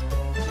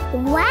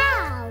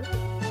 Wow!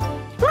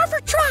 Never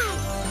try.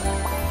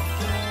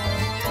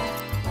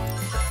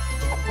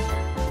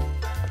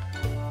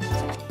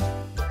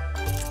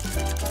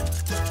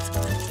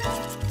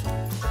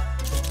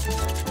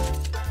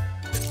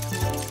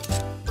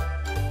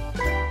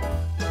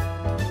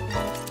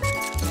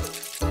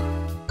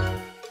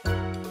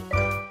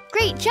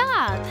 Great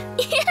job!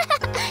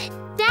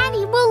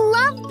 Daddy will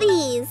love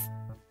these!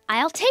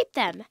 I'll tape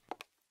them.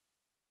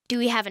 Do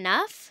we have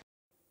enough?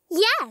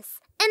 Yes,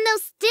 and there'll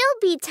still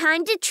be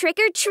time to trick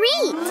or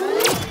treat.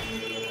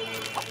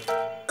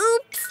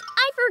 Oops,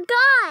 I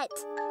forgot.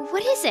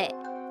 What is it?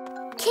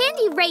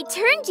 Candy Ray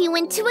turned you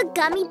into a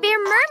gummy bear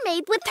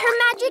mermaid with her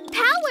magic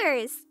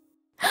powers.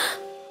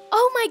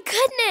 Oh my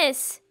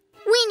goodness!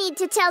 We need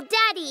to tell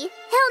Daddy.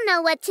 He'll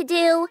know what to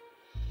do.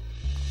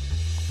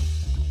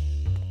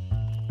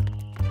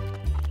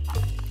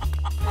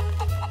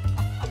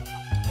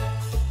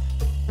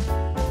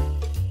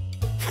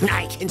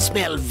 I can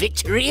smell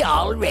victory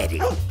already.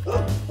 We're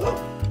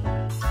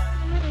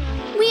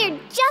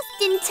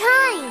just in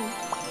time.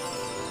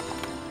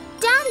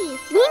 Daddy,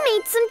 we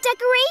made some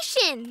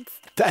decorations.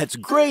 That's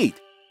great.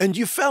 And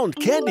you found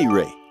Candy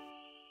Ray.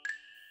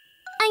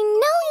 I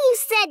know you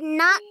said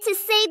not to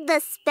say the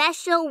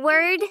special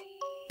word,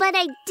 but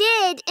I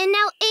did, and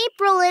now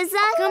April is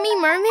a gummy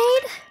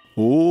mermaid?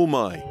 Oh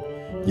my.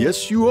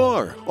 Yes, you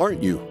are,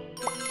 aren't you?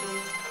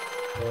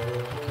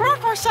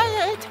 Morphle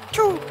say it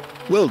too.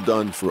 Well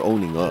done for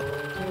owning up.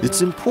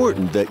 It's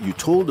important that you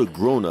told a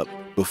grown-up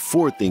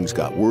before things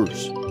got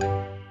worse.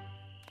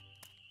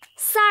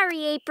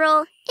 Sorry,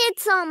 April.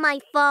 It's all my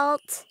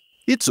fault.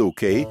 It's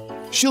okay.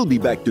 She'll be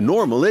back to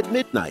normal at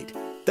midnight.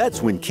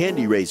 That's when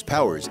Candy Ray's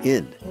powers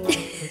end.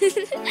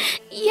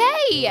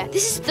 Yay!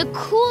 This is the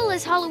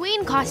coolest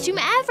Halloween costume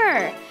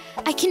ever.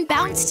 I can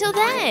bounce till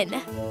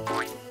then.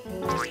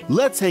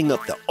 Let's hang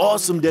up the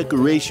awesome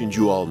decorations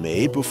you all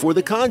made before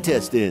the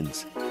contest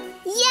ends.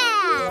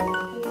 Yeah!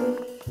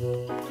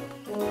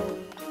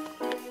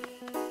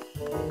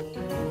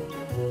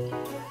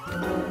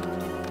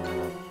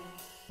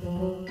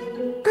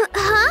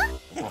 Huh?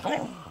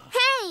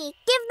 Hey,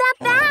 give that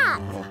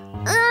back!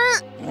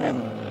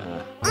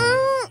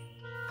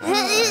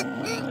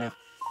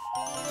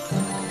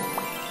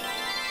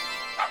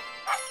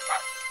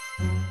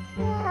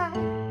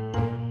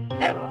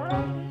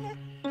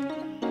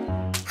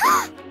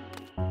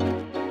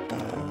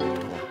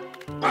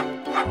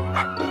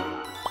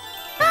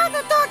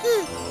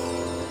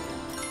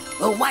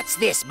 Well, what's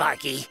this,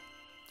 Marky?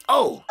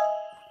 Oh,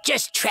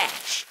 just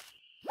trash.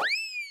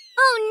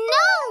 Oh,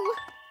 no!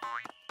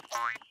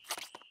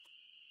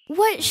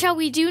 What shall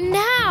we do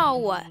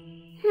now? I've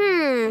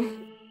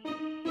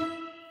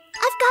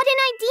got an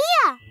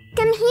idea!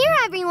 Come here,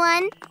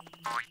 everyone!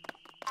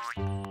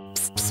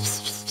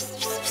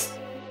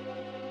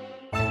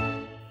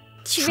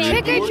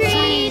 Trick or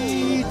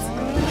treat!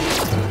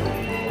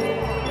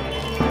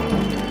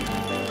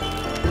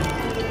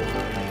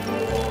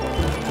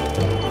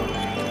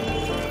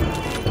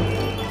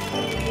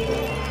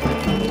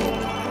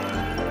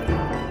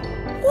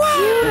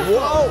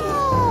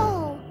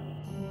 Whoa!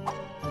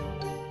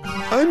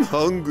 I'm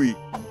hungry.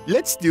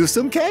 Let's do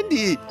some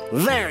candy.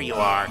 There you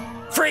are.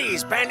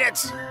 Freeze,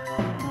 bandits!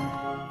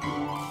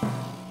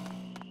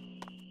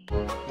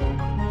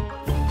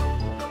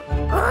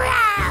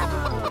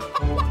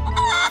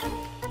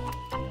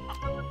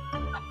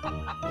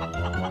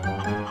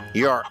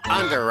 You're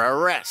under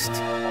arrest.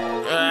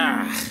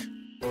 Ugh.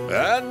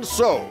 And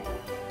so,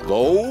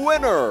 the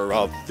winner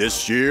of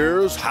this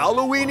year's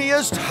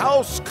Halloweeniest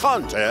House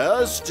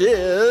Contest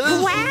is...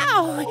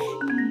 Wow!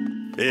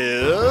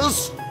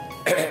 Is...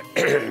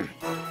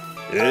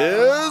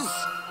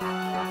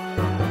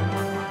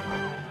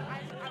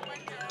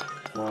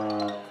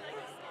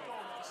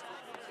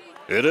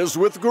 It is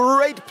with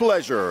great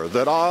pleasure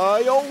that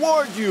I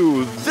award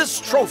you this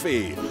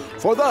trophy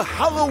for the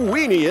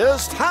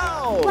Halloweeniest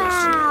house!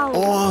 Wow!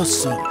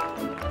 Awesome!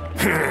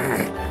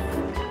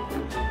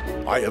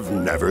 I have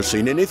never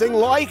seen anything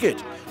like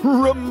it!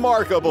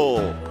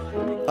 Remarkable!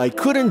 I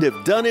couldn't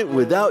have done it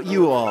without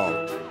you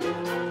all.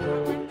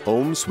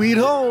 Home sweet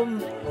home!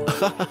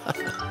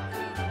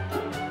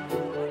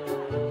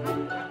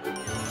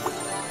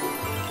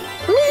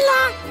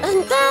 Mila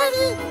and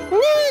Daddy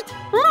need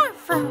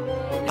Morphle.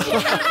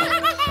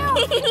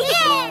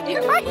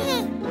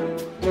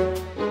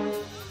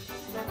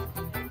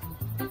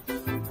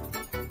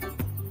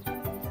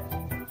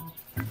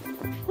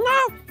 No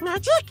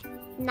magic?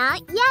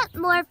 Not yet,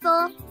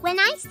 Morphle. When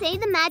I say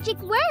the magic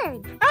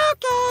word.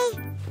 Okay.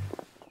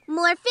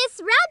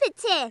 Morphus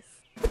Rabbitus.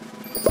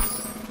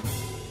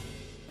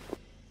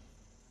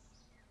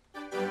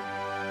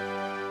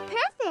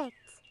 Perfect.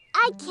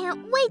 I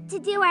can't wait to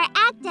do our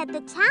act at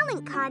the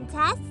talent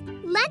contest.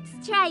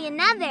 Let's try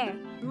another.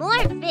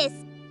 Morphus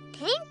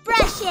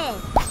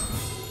paintbrushes.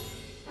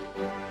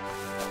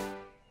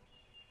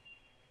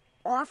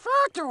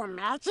 Orphle do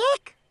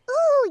magic?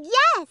 Ooh,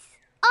 yes.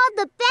 All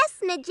the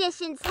best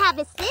magicians have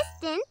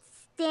assistants.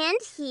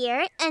 Stand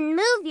here and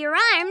move your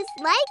arms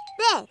like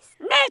this.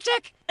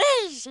 Magic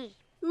easy.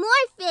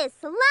 Morphus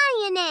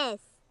Lioness.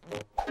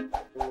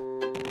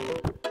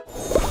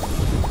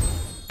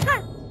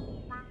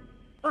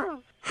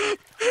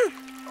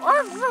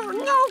 Orphle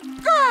no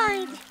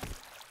good.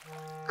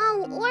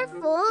 Oh,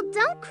 Orphle,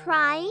 don't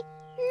cry.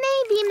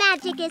 Maybe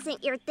magic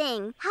isn't your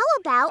thing. How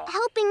about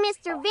helping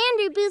Mr.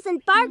 Vanderboos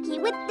and Barky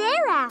with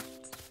their act?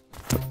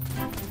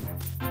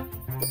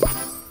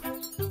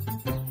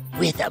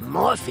 With a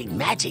morphing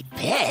magic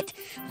pet,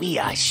 we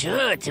are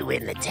sure to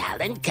win the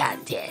talent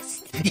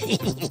contest.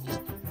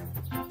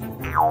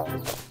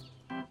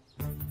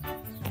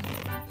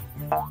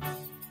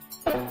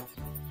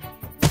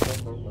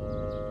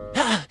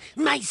 Ah,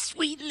 my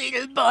sweet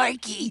little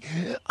Barky.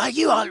 Are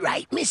you all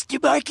right, Mr.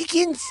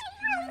 Barkykins?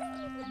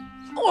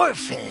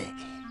 Orphle,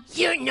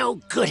 you're no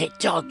good at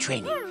dog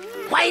training.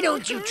 Why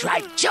don't you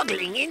try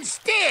juggling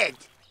instead?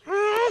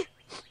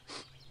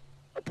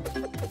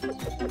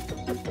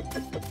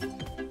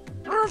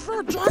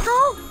 Orphle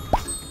juggle?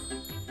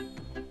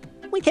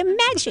 With a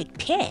magic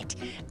pet,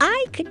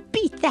 I could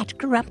beat that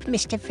grump,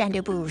 Mr.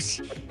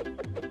 Vanderboos.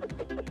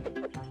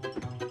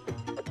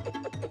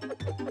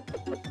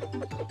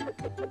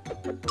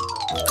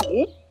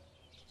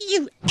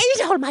 You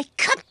ate all my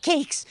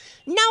cupcakes!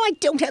 Now I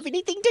don't have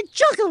anything to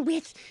juggle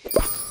with!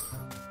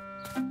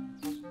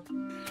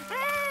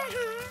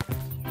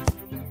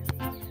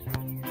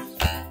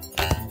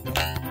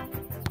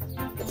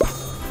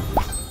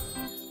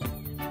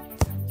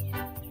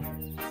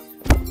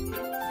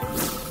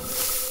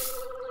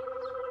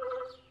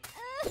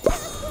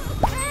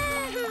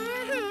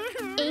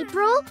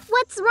 April,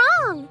 what's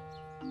wrong?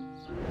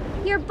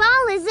 Your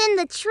ball is in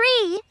the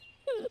tree.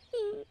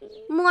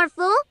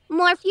 Morphle,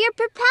 morph your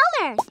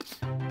propeller.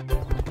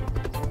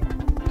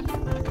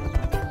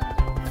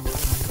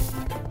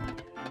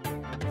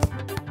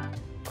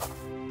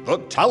 The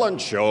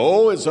talent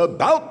show is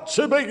about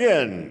to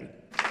begin.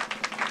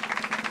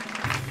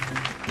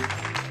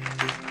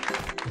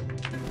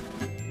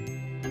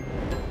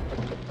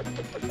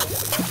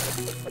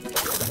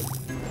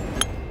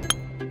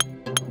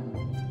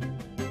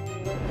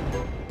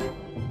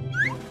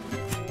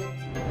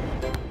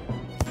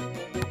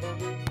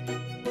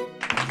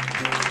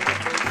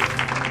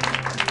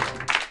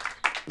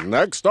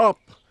 Next up,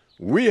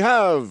 we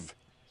have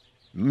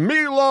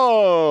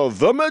Mila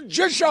the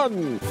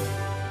Magician.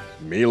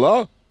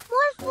 Mila?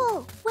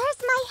 Morphle,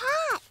 where's my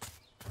hat?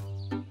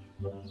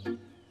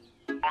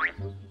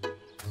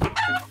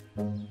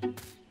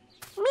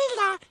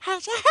 Mila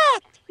has a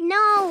hat.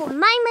 No,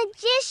 my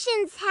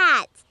magician's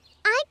hat.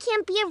 I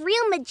can't be a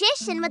real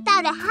magician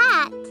without a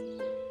hat.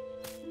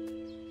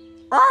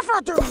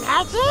 Orphle do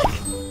magic?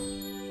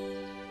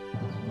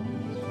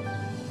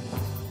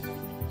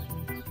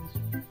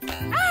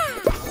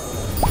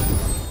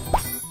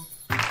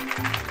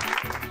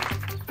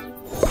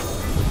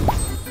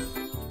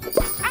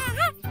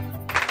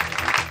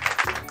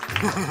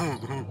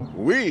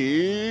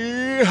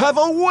 We have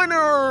a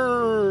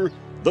winner!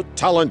 The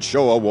Talent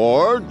Show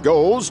Award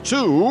goes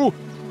to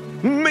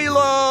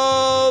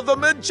Mila the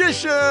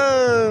Magician!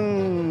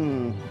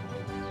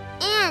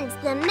 and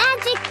the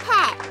magic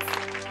pets.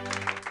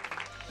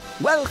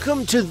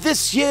 Welcome to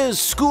this year's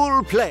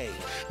school play.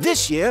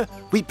 This year,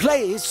 we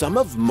play some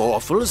of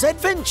Morphle's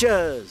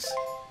adventures.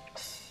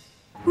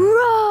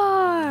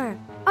 Roar!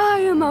 I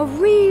am a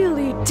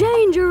really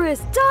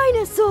dangerous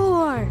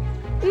dinosaur!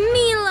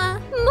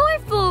 Mila,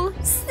 Morphle,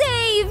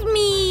 save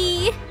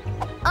me!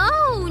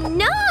 Oh,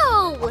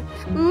 no!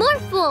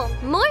 Morphle,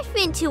 morph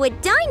into a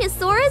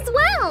dinosaur as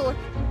well!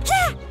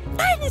 Yeah,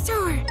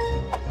 dinosaur!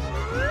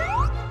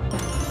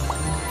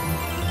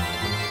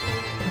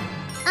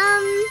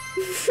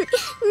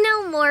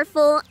 No,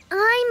 Morphle.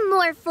 I'm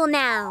Morphle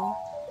now.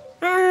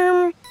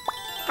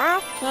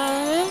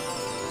 Okay.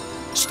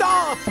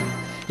 Stop!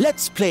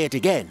 Let's play it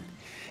again.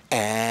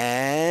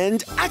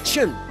 And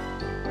action!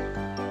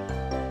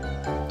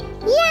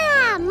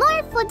 Yeah,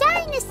 Morphle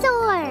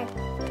dinosaur!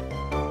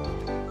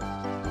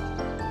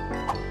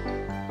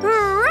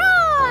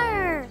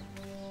 Roar!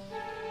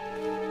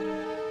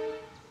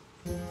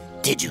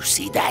 Did you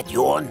see that,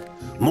 Yorn?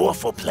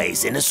 Morphle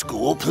plays in a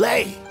school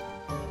play.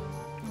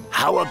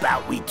 How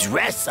about we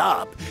dress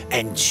up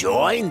and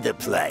join the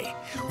play?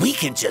 We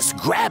can just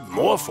grab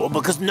Morphle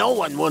because no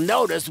one will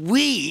notice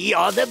we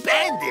are the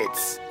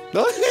bandits.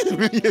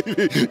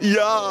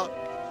 Yeah.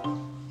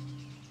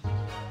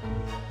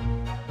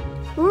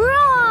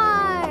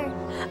 Roar!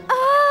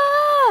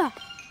 Ah!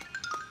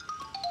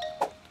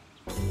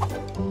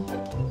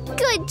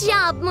 Good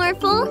job,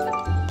 Morphle.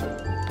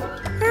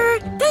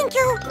 Thank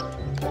you.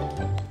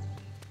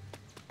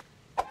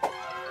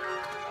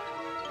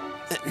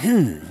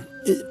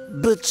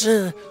 But,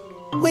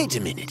 wait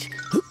a minute.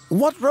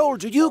 What role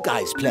do you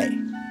guys play?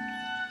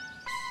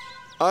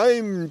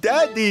 I'm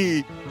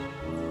Daddy.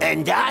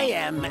 And I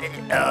am,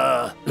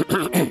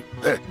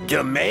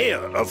 the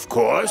mayor, of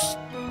course.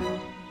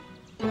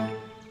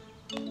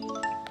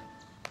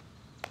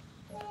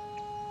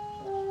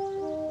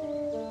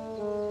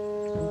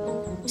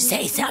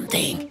 Say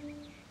something.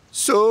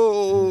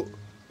 So,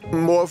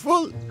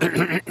 Morphle?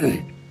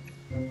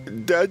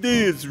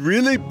 Daddy is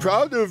really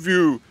proud of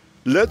you.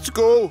 Let's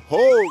go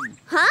home.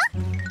 Huh?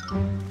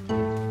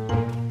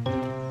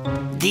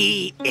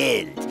 The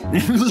end.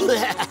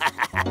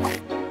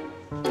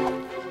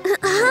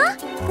 Huh?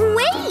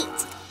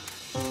 Wait!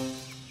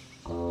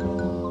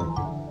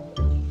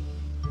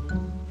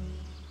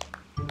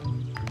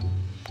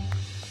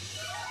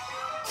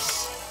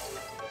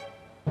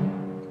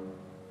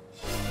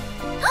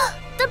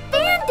 The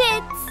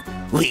bandits!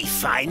 We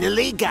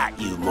finally got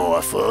you,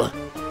 Morphle.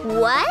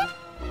 What?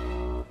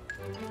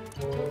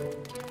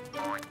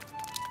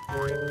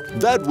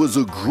 That was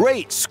a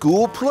great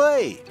school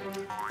play.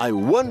 I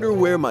wonder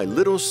where my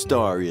little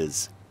star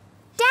is.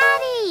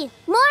 Daddy!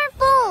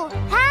 Morphle!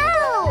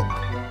 Help!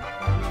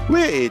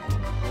 Wait,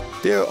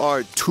 there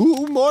are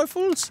two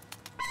Morphles?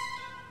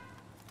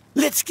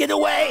 Let's get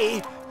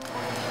away.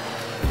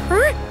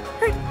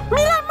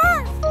 Mila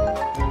Morph!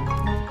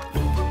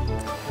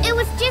 It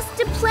was just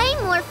a play,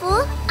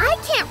 Morphle. I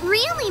can't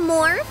really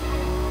morph.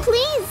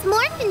 Please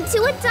morph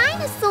into a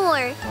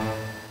dinosaur.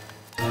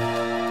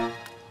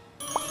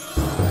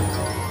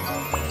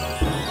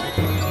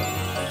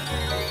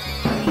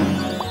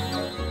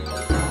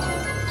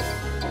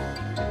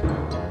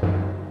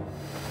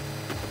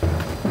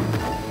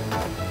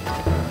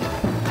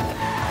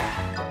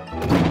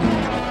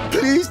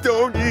 Please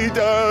don't eat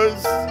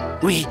us.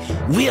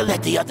 We'll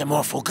let the other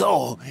Morphle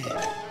go.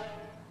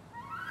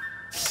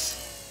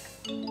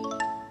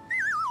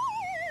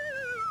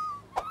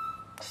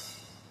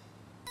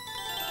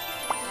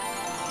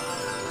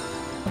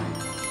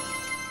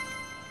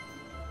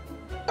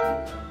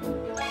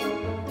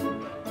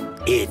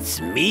 It's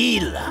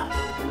Mila.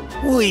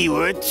 We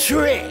were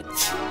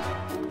tricked.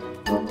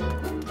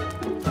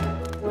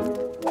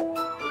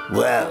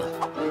 Well,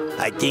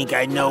 I think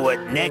I know what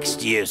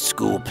next year's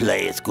school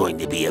play is going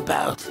to be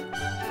about.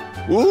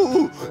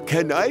 Ooh,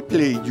 can I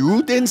play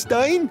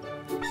Judenstein?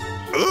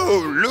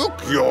 Oh, look,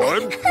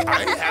 Yorn.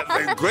 I have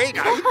a great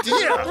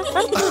idea.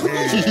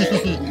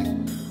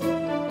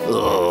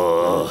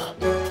 Oh.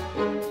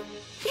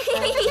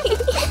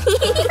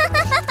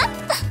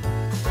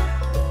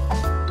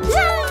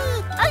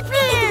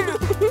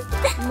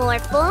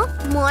 Morphle,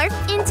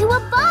 morph into a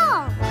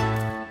ball.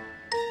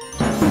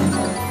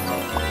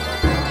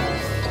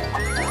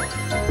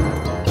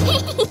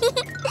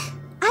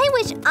 I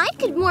wish I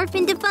could morph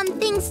into fun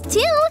things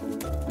too.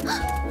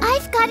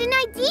 I've got an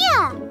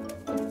idea.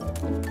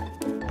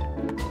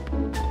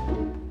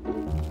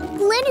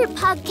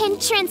 Glitterpug can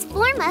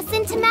transform us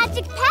into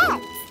magic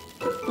pets.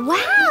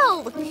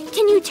 Wow!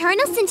 Can you turn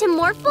us into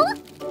Morphle?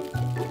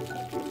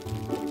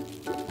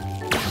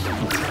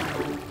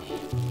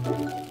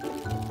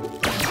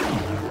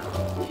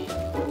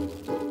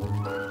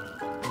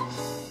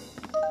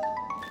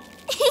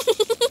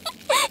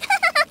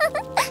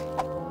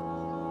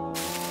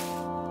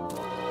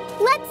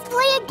 Let's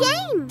play a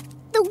game.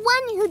 The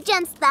one who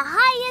jumps the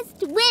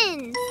highest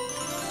wins.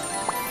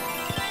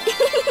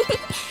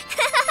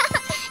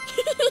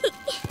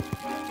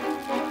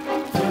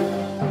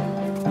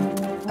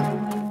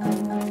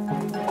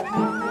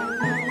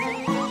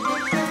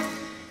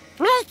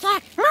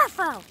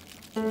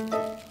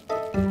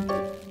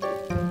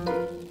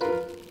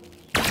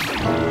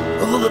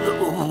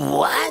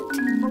 What?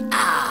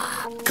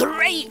 Ah,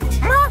 great!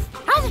 Morph,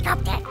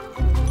 helicopter.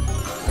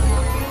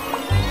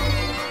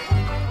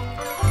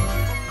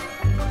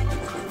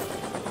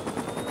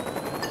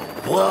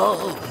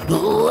 Whoa!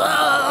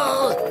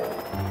 Whoa!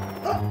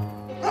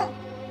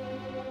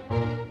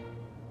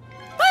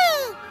 Hey,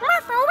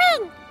 Morphle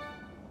win.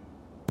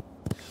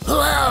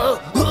 Whoa!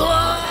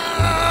 Whoa!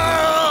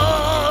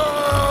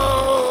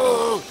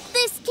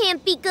 This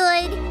can't be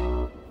good.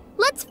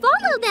 Let's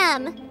follow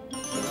them.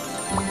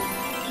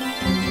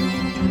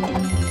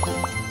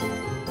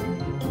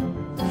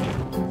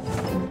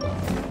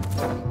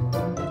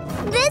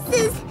 This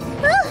is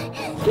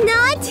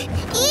not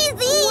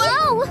easy.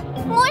 Whoa!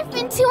 Morph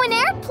into an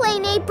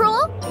airplane,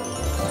 April.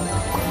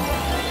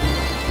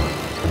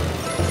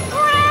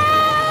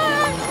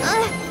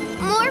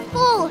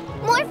 Morphle,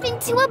 morph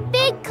into a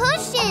big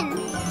cushion.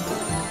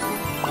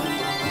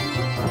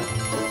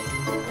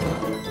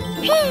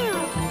 Phew.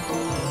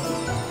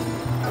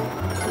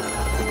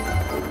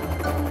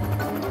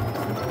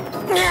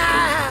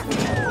 Ah.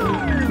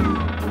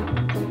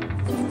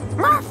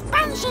 Morph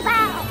bouncy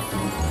ball.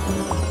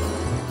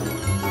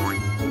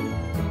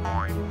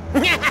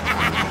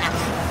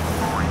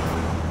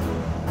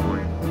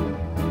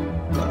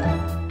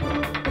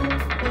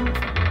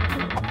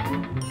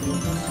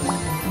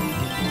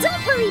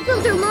 Don't worry,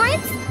 Builder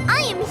Lawrence.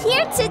 I am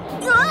here to...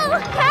 Oh,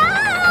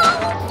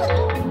 help!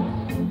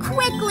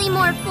 Quickly,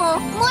 Morphle.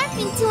 Morph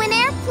into an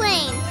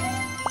airplane.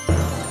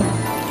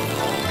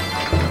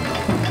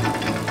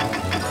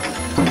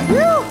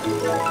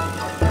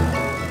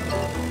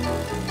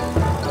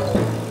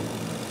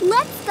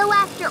 Let's go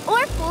after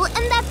Orphle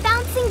and that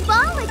bouncing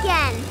ball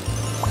again.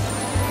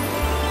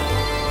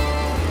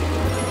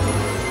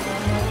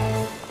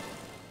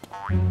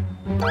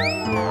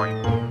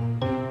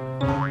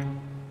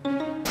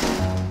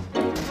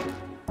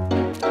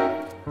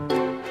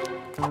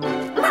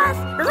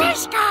 Morph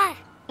race car.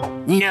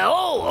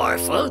 No,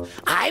 Orphle.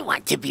 I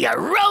want to be a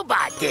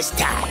robot this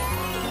time.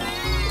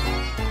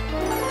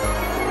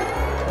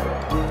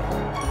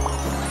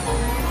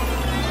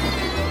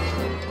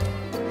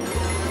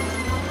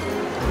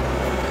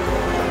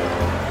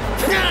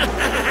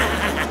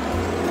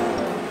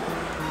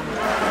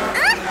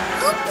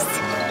 Oops!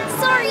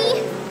 Sorry.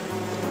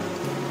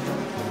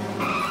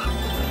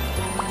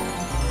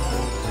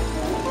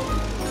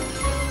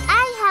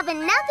 I have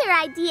another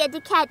idea to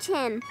catch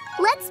him.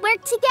 Let's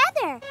work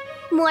together.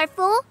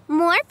 Morphle,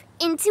 morph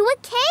into a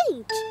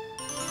cage.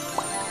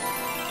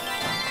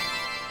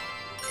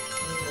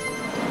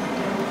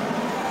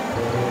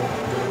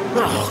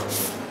 Oh,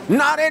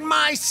 not in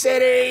my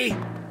city!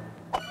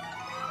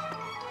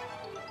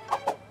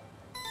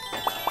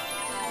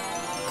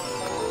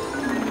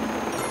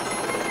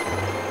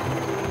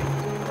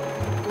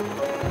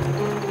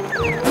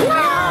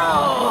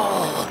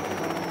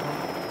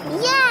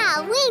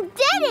 Yeah, we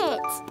did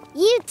it!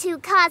 You two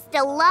caused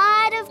a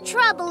lot of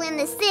trouble in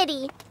the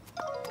city.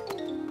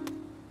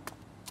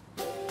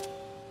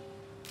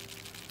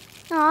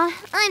 Aw,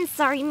 I'm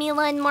sorry,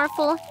 Mila and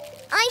Morphle.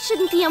 I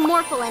shouldn't be a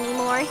Morphle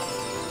anymore.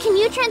 Can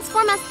you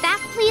transform us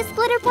back, please,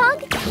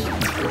 Glitterpug?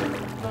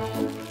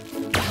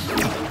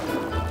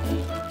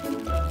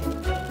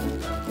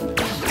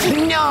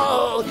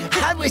 No!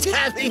 I was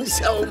having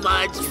so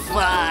much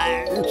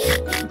fun!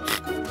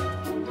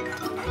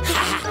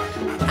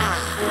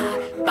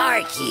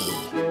 Barky!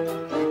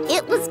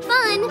 It was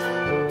fun,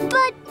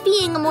 but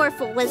being a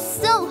Morphle was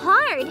so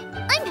hard.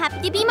 I'm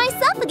happy to be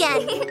myself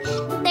again.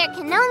 There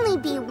can only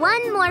be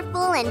one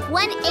Morphle and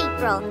one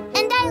April,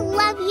 and I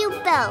love you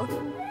both.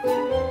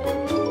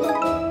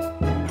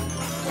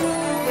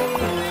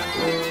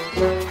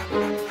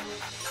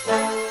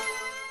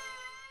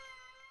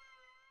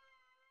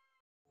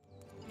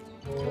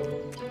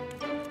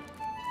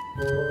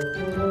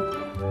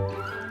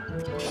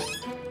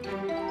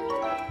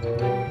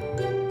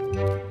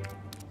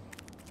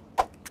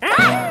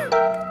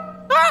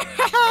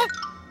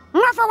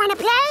 Morphle wanna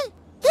play?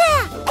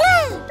 Yeah,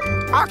 play!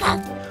 Okay,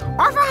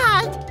 Orphle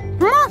hide,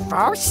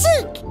 Morphle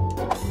seek.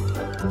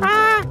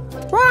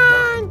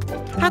 1,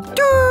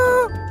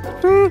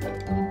 2,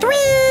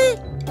 3.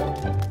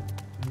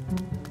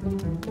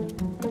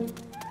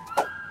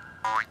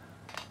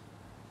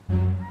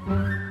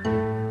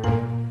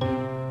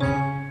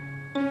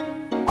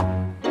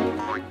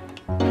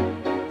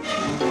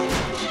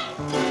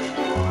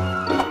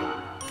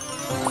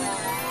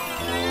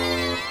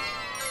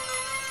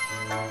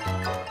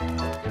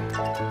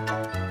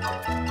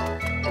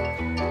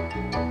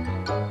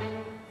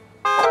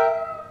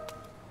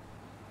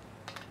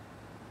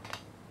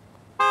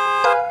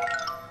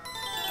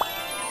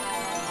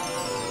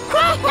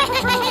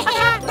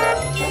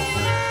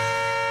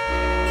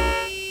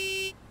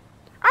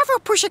 Orphle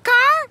push a car?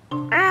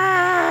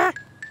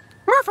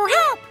 Morphle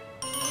help!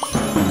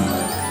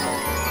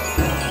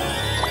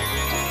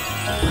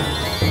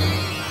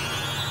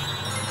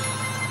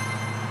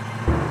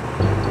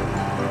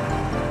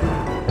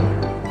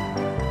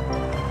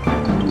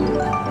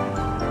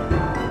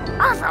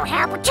 Orphle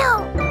help too!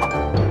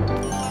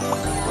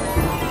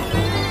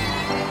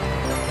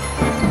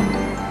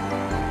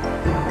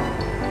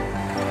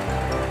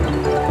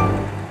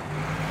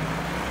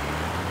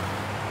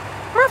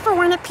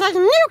 play a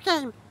new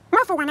game.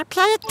 Morphle wanna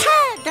play a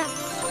tag.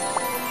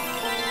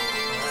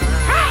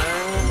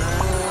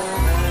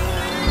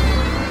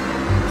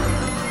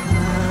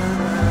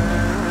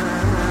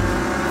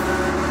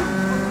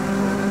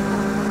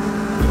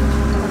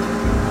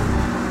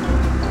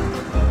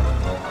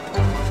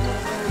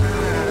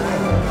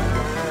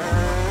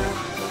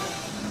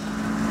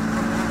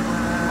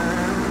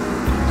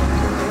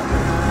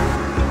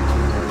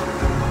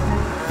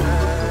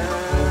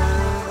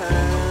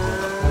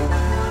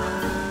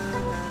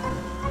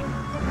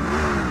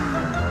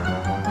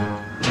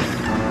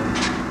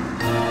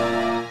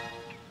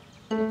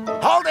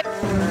 Hold it!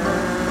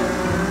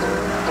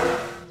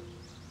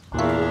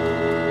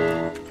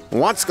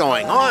 What's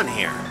going on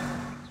here?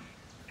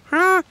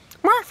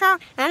 Morphle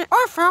and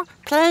Orphle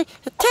play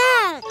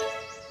tag.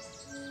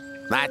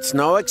 That's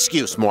no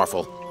excuse,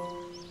 Morphle.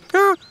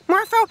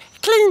 Morphle,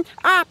 clean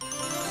up.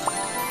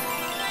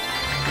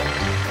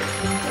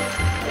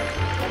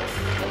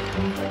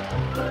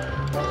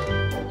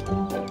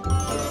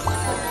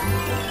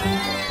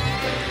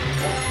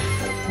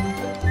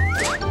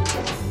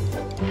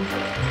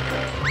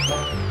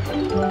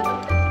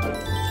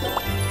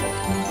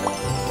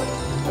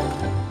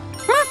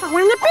 Morphle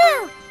win the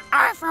bill.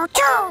 Orphle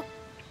too.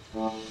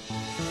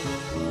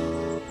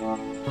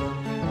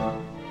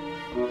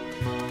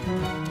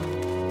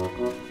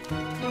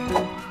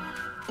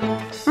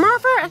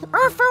 Morphle and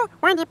Orphle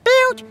win the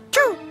bill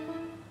too.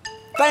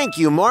 Thank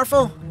you,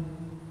 Morphle.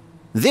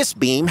 This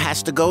beam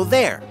has to go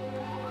there.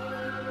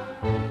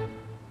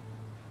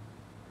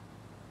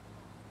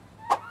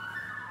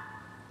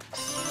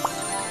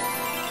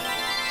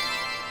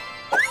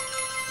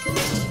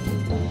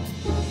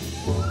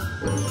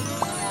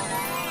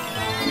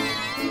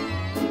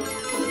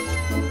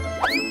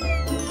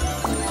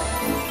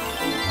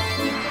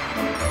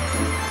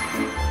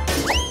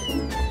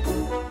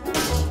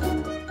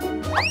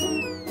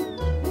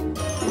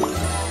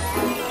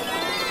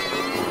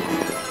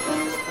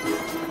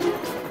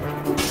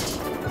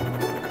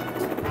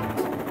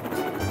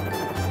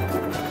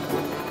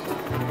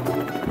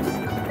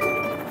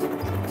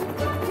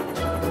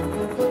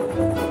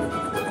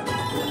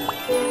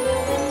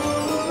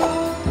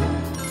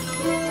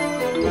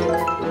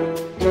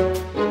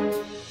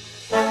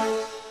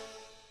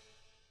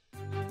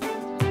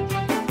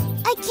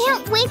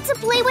 To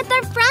play with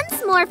our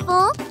friends,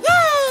 Morphle.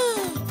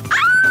 Yay!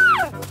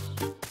 Ah!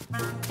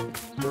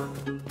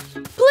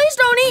 Please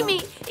don't eat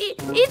me.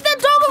 Eat that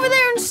dog over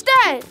there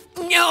instead.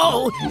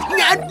 No,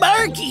 not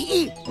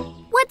Barky.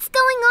 What's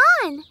going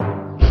on?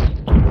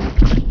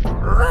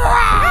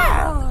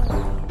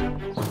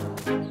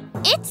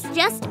 It's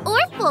just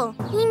Orphle.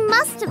 He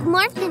must have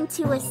morphed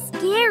into a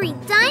scary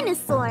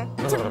dinosaur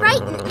to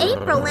frighten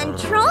April and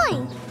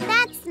Troy.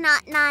 That's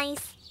not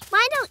nice.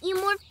 Why don't you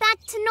morph back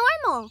to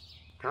normal?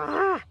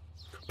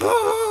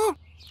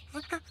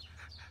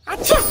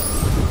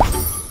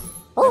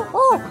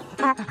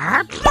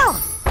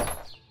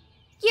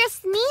 You're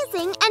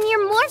sneezing and your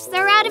morphs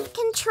are out of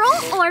control,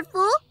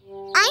 Orphle.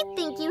 I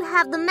think you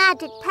have the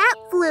magic pet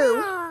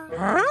flu.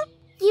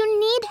 You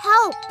need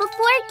help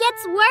before it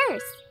gets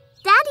worse.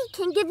 Daddy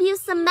can give you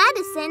some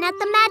medicine at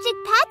the Magic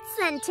Pet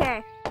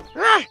Center.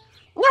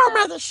 No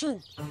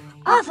medicine.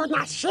 Orphle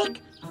not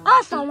sick.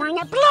 Orphle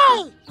wanna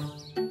play.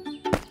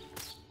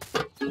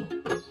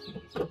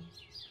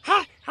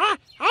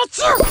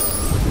 Achoo!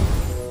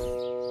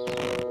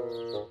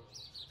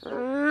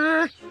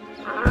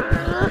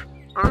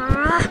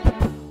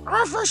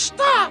 Orphle,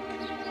 stop!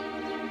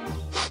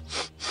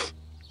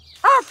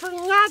 Orphle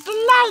not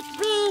like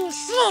being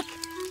sick.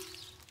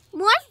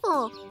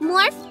 Morphle,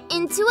 morph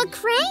into a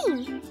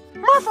crane.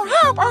 Morphle,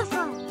 help,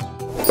 Orphle!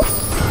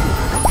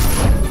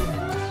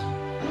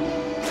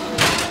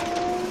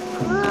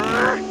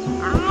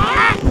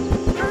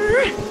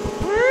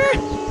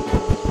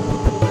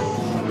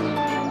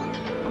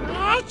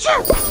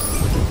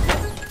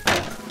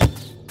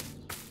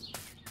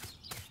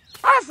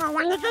 Orphle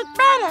wanna get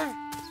better.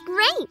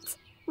 Great.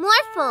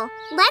 Morphle,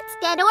 let's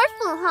get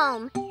Orphle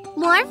home.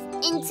 Morph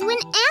into an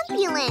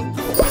ambulance.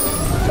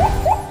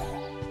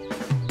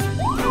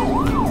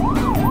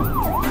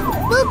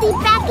 We'll be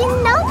back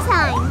in no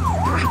time.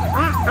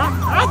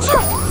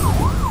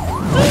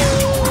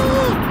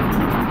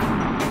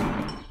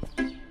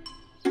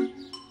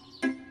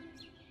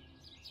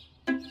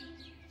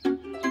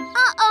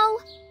 Uh-oh.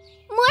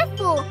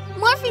 Morphle,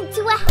 morph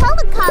into a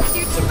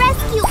helicopter to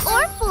rescue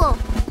Orphle.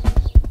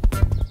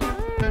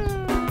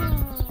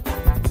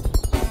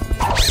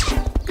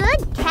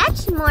 Good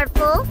catch,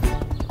 Morphle.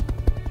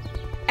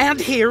 And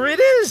here it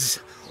is.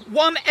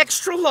 One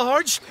extra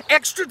large,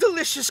 extra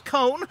delicious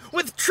cone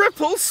with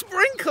triple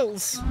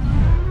sprinkles.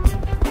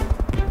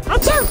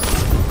 Achoo!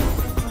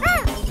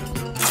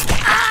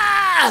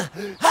 Ah!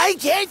 I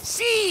can't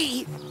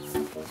see.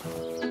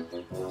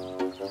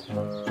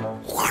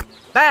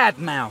 Bad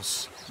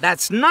Mouse,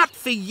 that's not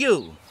for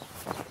you.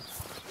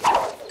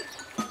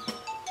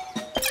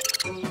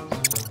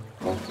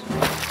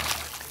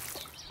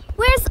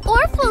 Where's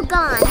Orphle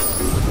gone?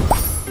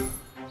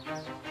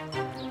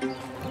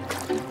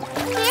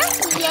 There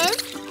he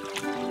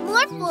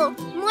Morphle,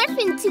 morph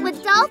into a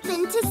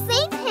dolphin to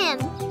save him.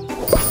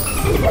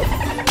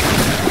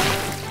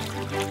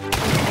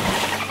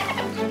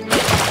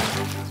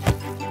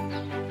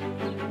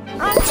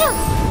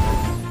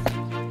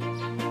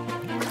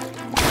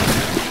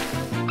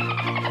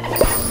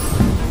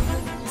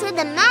 To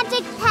the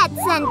Magic Pet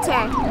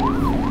Center.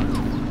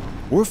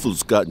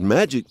 Orphle's got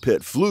magic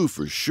pet flu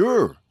for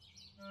sure.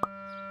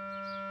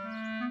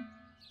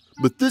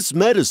 But this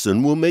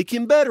medicine will make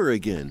him better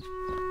again.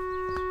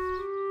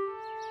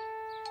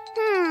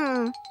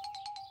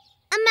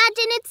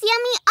 Imagine it's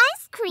yummy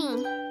ice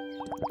cream.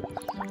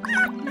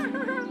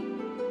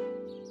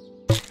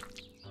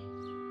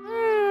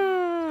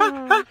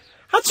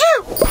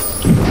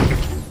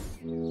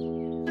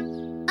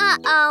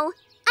 Uh-oh.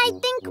 I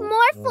think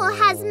Morphle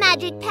has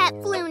magic pet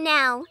flu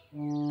now.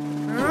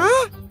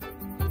 Huh?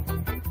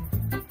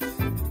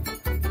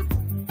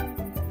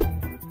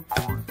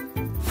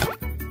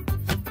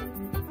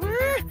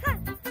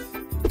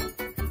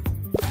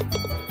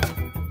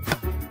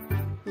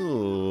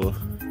 Oh.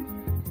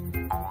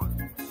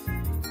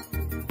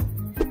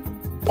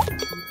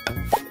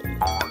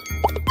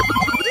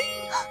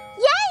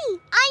 Yay!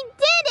 I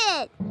did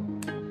it!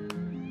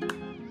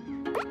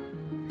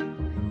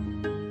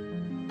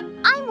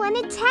 I won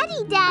a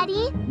teddy,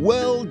 Daddy.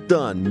 Well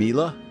done,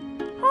 Mila.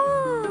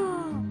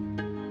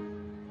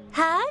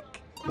 Hug?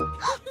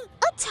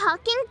 A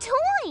talking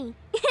toy.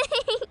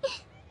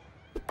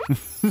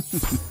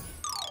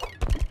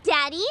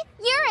 Daddy,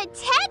 you're a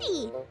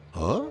teddy.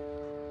 Huh?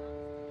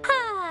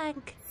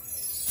 Hug.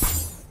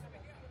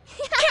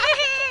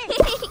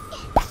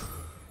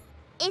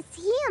 Is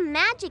he a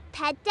magic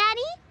pet,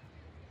 Daddy?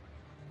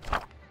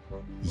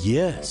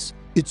 Yes,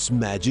 it's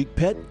Magic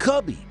Pet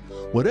Cubby.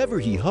 Whatever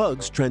he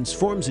hugs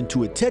transforms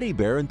into a teddy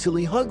bear until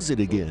he hugs it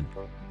again.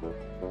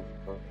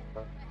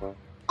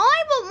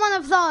 I want one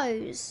of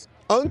those.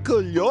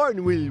 Uncle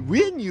Yorn will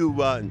win you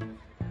one.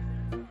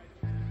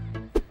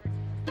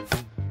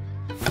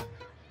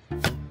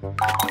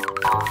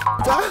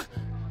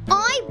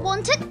 I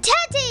want a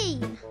teddy.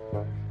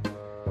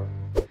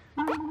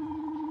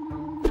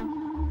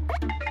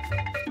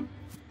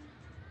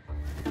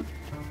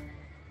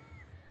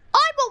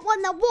 I want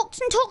one that walks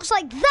and talks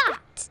like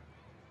that.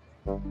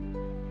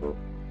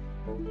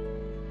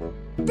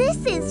 This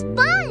is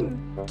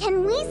fun.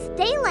 Can we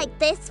stay like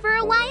this for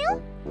a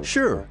while?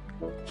 Sure.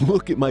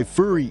 Look at my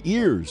furry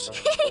ears.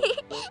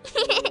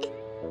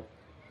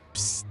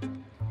 Psst.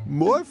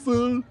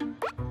 Morphle.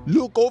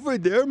 Look over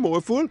there,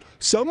 Morphle.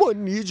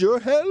 Someone needs your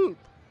help.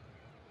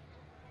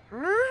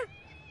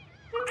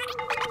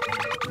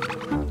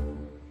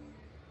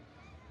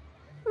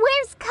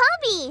 Where's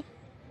Cubby?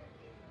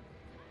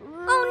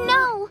 Oh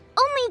no,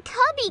 only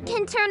Cubby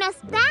can turn us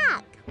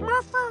back.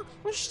 Morphle,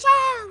 we're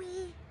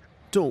sorry.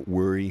 Don't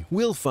worry,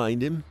 we'll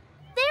find him.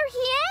 There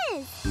he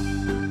is.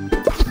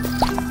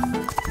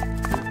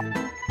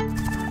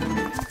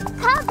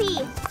 Cubby,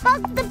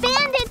 bug the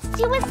bandits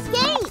to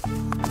escape.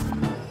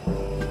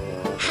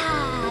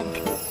 Hug.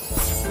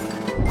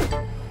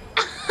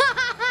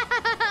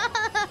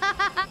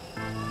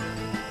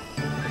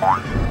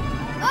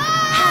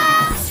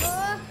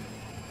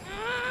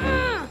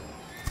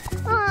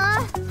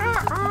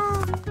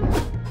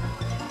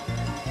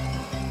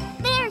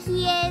 There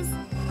he is.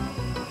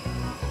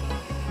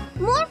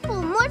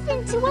 Morphle, morph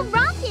into a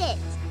rocket.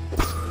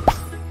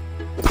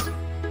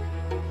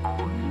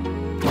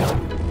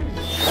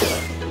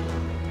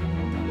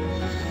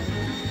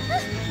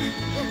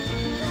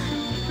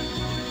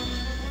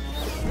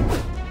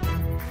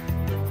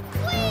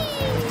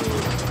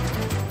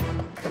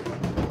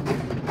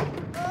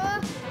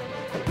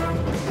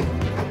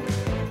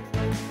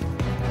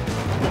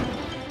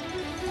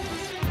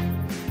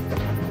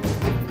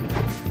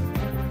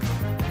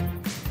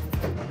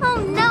 Oh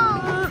no!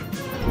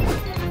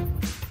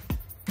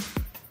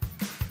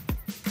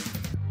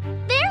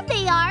 There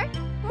they are!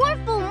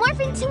 Morphle, morph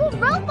into a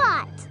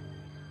robot!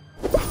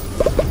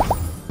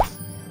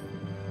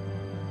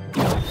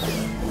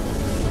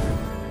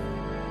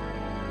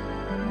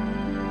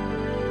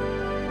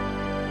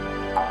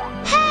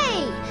 Hey,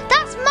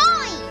 that's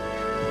mine.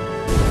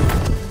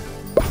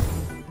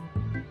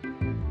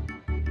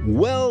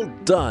 Well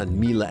done,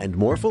 Mila and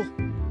Morphle.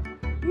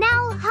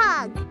 Now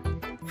hug!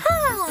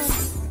 Hug!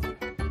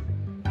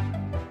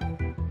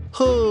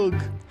 Hug.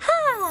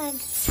 Hug!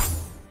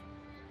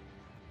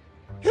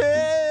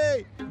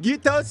 Hey!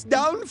 Get us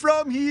down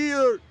from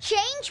here!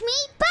 Change me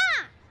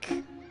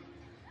back.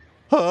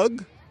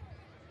 Hug.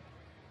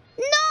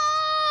 No!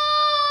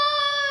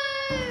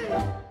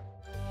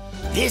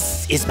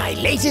 This is my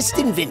latest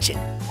invention.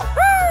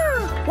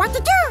 What to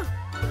do?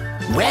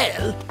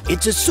 Well,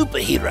 it's a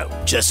superhero,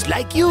 just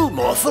like you,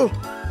 Morphle.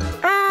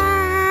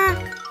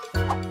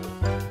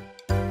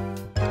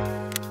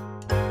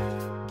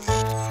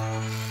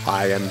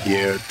 I am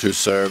here to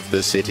serve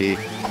the city.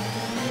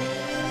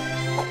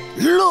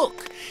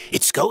 Look,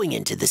 it's going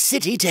into the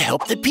city to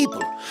help the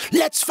people.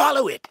 Let's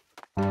follow it.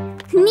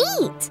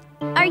 Neat!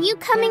 Are you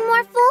coming,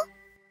 Morphle?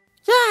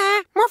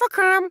 Yeah, Morphle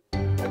come.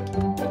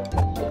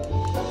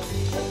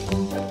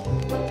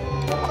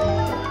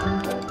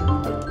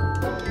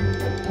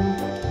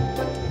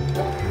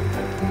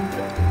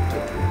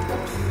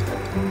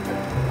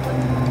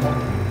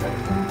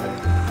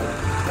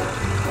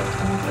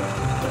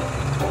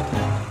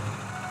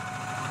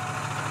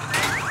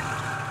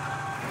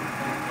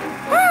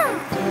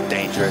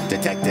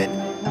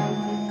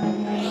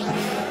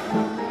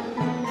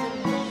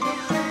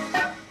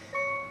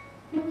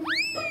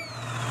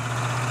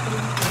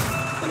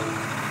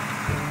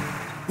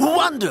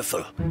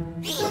 Wonderful.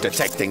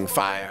 Detecting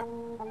fire.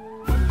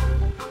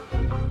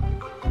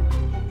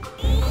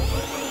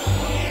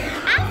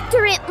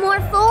 After it,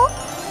 Morphle.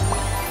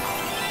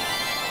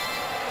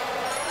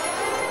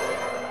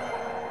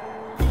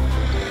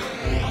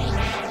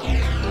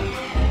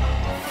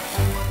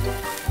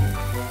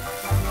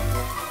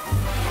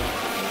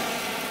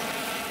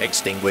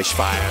 Extinguish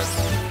fire.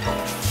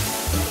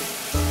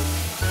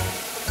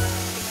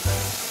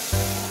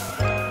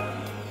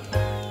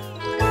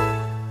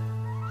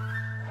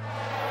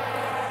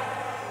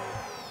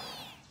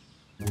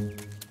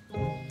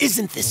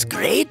 Isn't this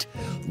great?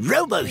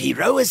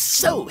 Robo-Hero is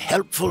so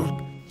helpful.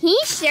 He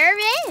sure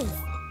is.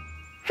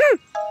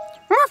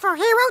 Morphle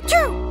Hero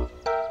too.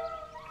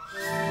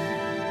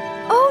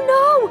 Oh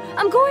no!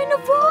 I'm going to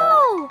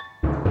fall!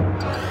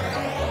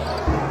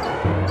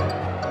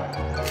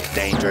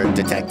 Danger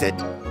detected.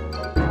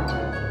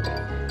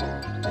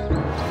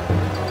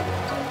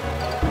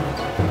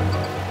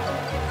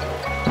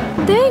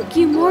 Thank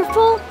you,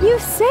 Morphle. You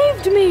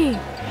saved me.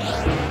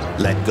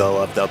 Let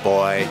go of the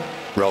boy.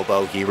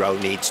 Robo-Hero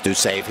needs to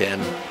save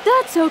him.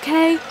 That's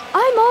okay.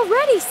 I'm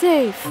already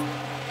safe.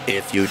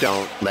 If you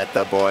don't let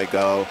the boy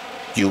go,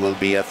 you will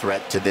be a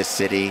threat to this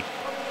city.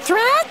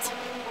 Threat?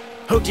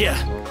 Oh dear,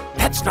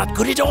 that's not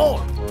good at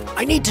all.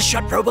 I need to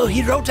shut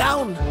Robo-Hero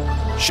down.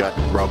 Shut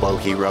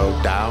Robo-Hero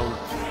down.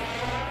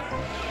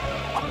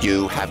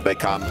 You have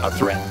become a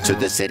threat to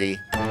the city.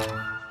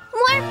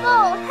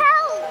 Morphle, help!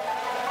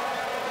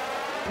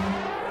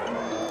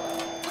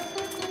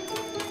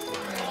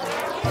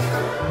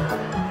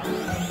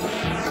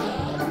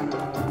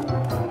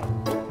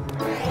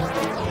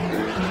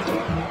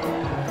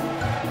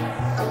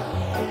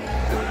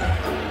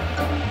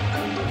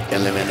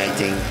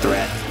 Eliminating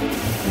threat.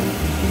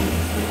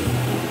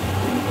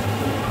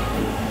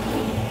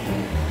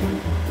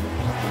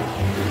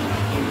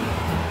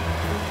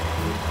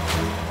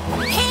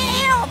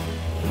 Help!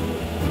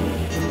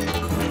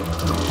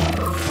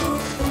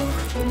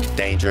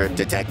 Danger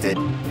detected.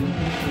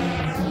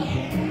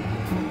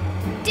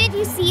 Did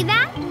you see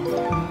that?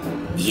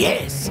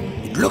 Yes,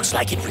 it looks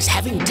like it was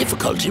having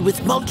difficulty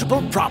with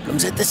multiple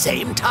problems at the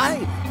same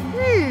time.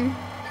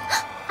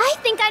 I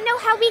think I know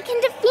how we can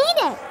defeat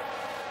it.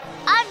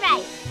 All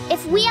right,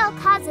 if we all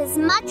cause as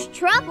much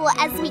trouble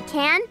as we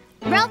can,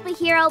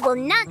 Robo-Hero will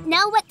not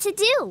know what to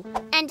do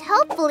and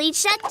hopefully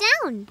shut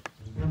down.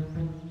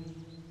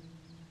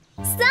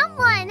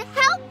 Someone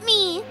help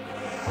me!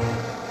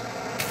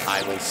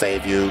 I will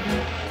save you.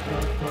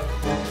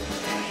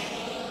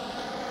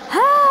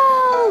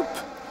 Help!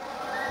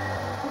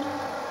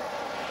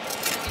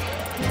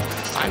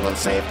 I will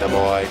save the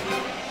boy.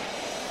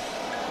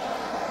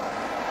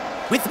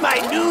 With my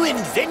new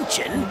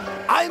invention,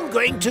 I'm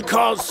going to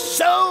cause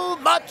so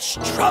much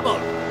trouble.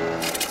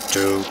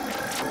 Too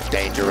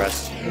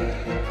dangerous.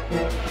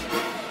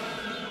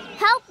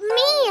 Help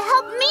me!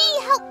 Help me!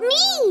 Help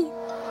me!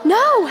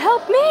 No,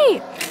 help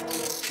me!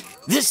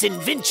 This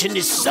invention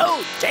is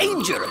so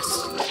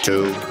dangerous.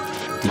 Too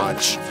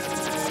much.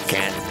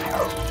 Can't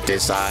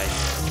decide.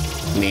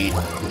 Need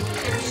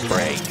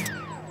break.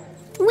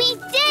 We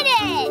did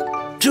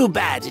it! Too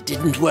bad it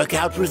didn't work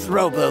out with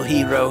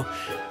Robo-Hero.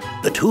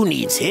 But who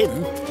needs him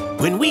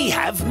when we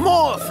have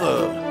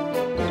Morphle?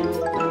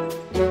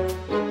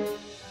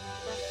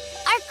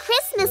 Our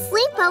Christmas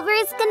sleepover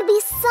is gonna be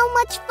so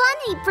much fun,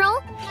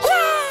 April.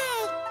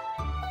 Yay!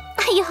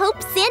 I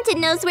hope Santa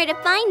knows where to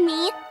find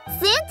me.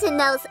 Santa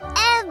knows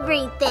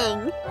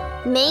everything.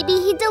 Maybe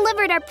he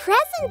delivered our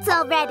presents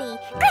already.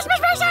 Christmas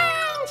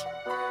presents!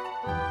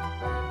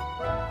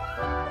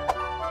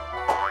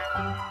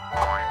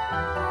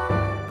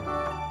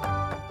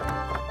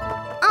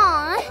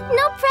 Aw,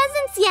 no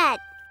presents yet.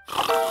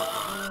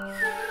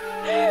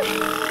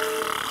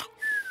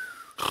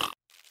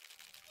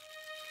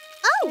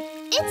 Oh,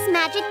 it's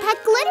Magic Pet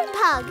Glitter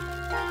Pug.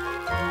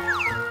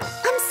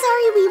 I'm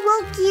sorry we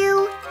woke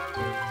you.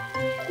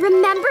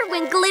 Remember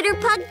when Glitter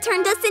Pug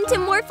turned us into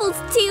Morphles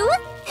too?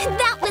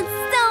 That was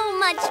so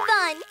much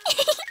fun.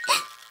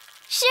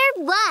 Sure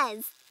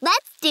was.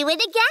 Let's do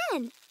it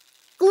again.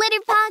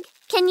 Glitter Pug,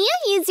 can you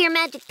use your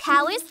magic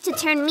powers to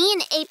turn me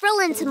and April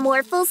into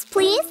Morphles,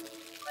 please?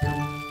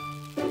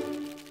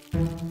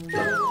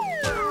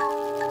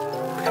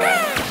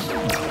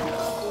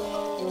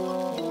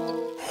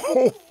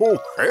 Ho, ho,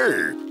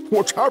 hey!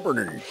 What's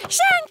happening?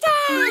 Santa!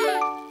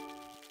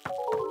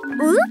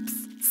 Oops.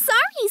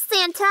 Sorry,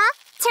 Santa.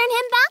 Turn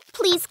him back,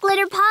 please,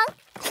 Glitter Pug.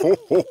 Ho,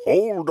 ho,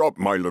 hold up,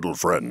 my little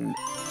friend.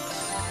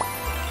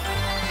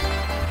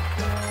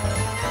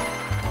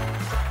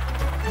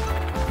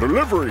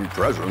 Delivering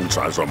presents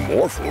as a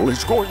Morphle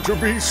is going to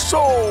be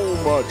so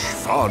much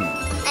fun.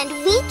 And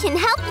we can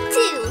help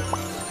too.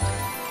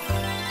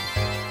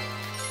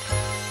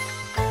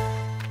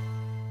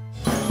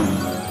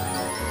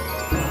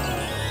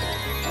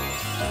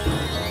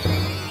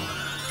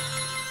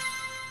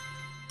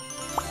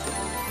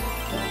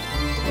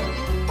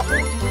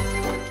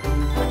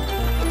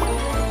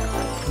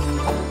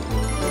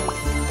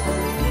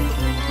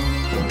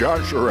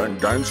 Dasher and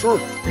Dancer,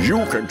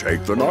 you can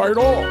take the night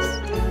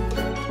off.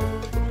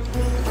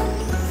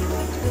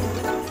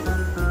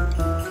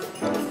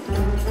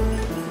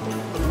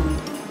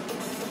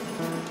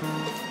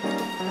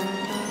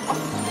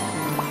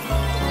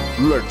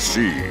 Let's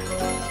see.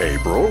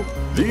 April,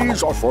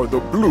 these are for the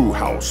blue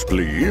house,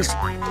 please.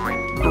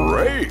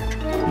 Great!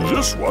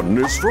 This one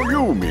is for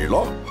you,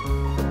 Mila.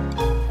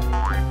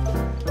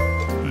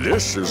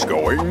 This is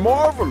going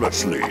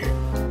marvelously.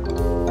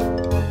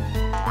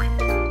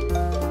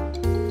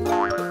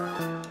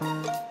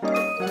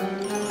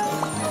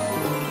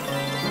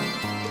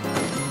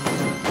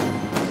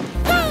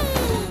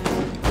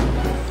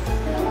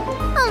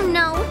 Oh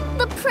no,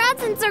 the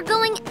presents are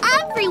going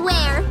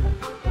everywhere.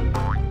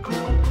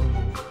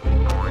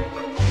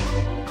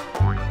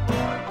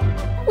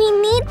 We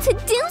need to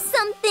do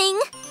something.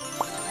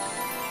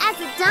 As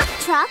a dump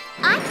truck,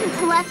 I can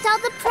collect all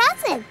the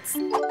presents.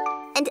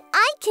 And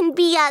I can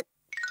be a,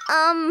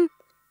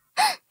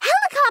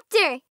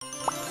 helicopter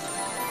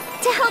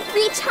to help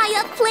reach high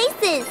up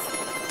places.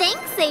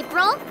 Thanks,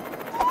 April.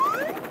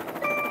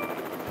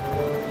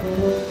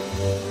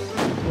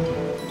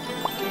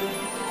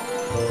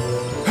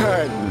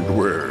 And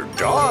we're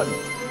done.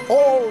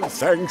 All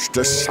thanks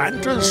to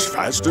Santa's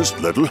fastest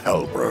little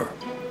helper.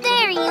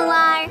 There you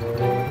are.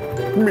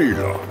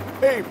 Mila,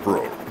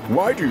 April,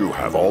 why do you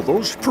have all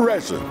those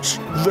presents?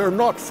 They're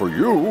not for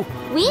you.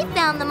 We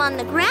found them on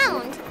the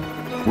ground.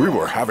 We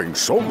were having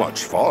so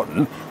much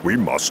fun, we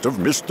must have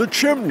missed the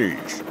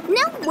chimneys.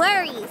 No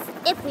worries.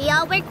 If we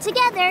all work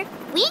together,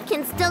 we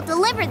can still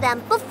deliver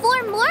them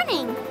before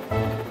morning.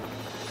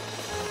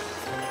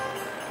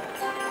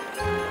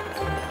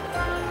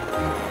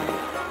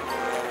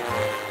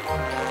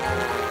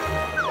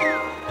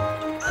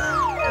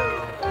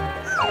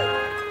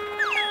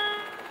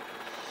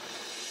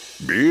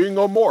 Being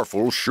a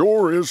Morphle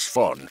sure is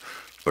fun,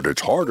 but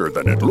it's harder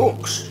than it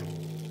looks.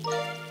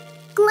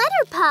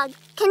 Glitterpug,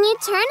 can you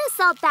turn us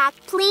all back,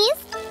 please?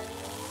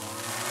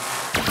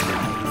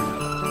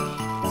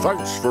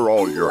 Thanks for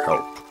all your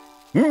help.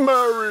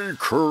 Merry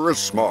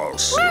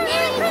Christmas!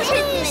 Merry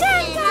Christmas,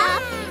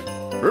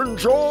 Santa!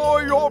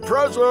 Enjoy your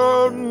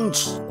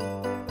presents!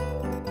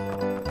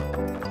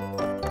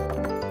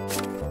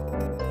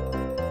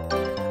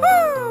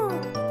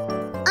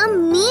 A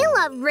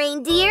Mila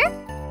reindeer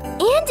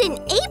and an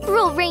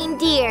April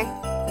reindeer.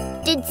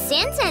 Did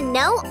Santa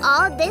know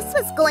all this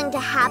was going to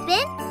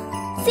happen?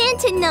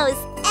 Santa knows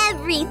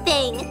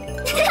everything.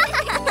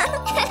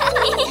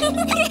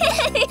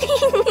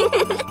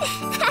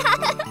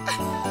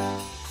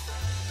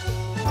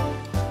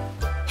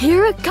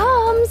 Here it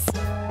comes.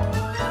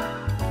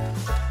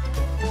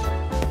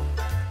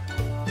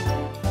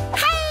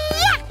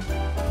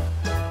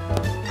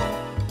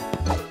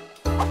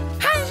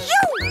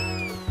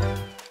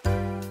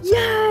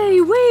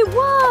 Yay, we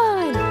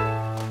won!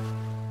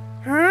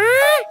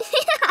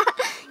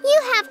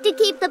 You have to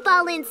keep the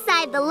ball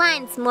inside the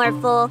lines,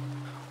 Morphle.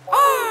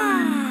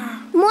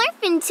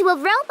 Morph into a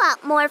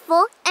robot,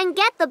 Morphle, and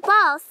get the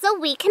ball so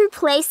we can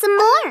play some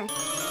more.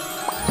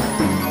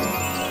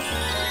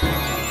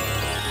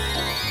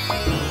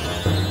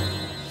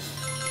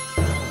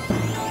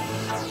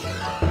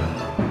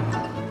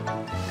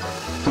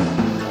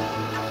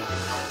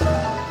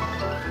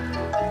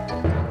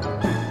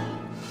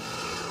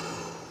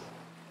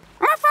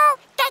 Morphle,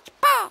 catch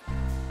ball.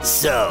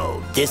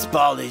 So, this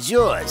ball is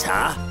yours,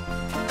 huh?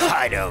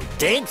 I don't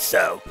think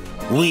so.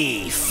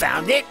 We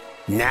found it,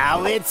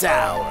 now it's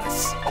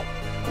ours.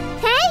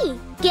 Hey,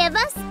 give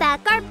us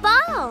back our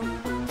ball.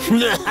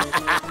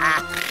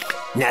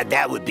 Now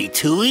that would be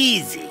too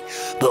easy,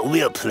 but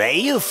we'll play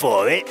you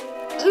for it.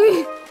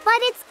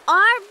 But it's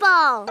our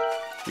ball.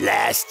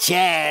 Last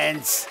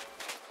chance.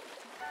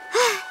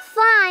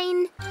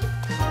 Fine.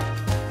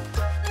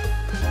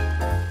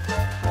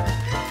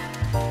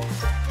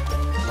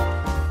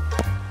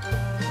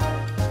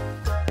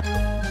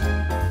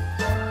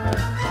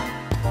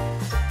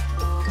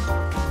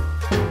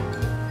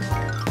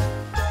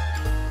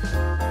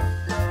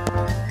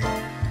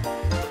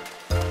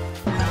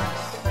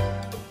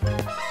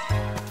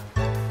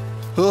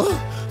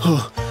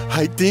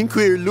 I think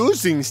we're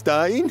losing,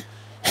 Stein.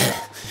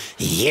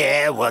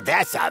 Yeah, well,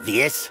 that's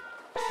obvious.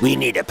 We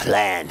need a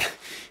plan.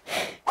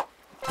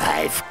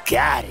 I've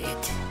got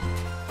it.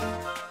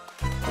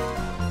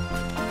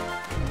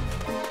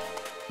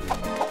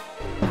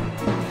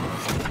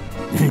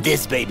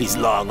 This baby's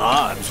long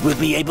arms will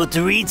be able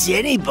to reach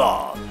any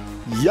ball.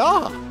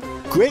 Yeah,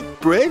 great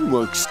brain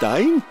work,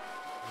 Stein.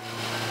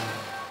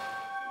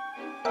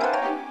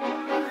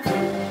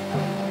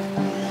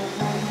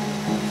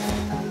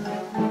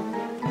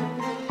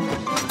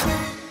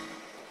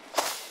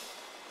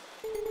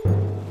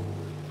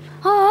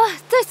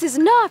 This is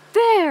not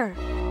fair.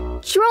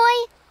 Troy,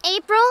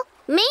 April,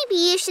 maybe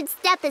you should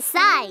step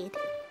aside.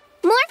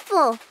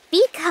 Morphle,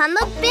 become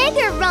a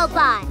bigger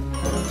robot.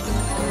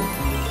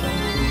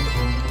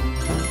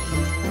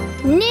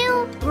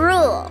 New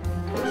rule.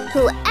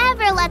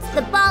 Whoever lets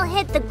the ball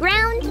hit the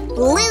ground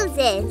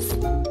loses.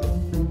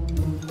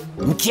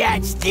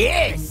 Catch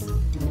this!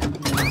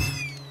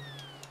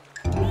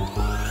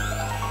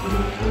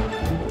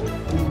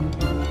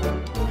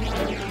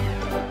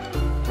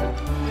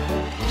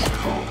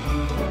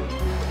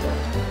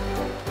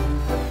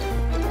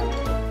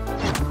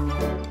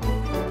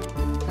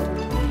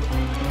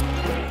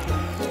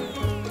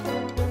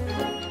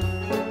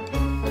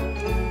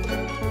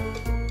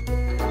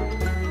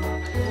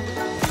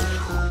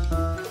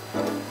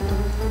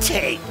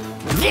 Take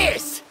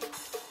this!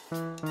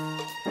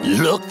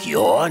 Look,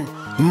 Yorn,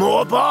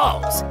 more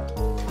balls.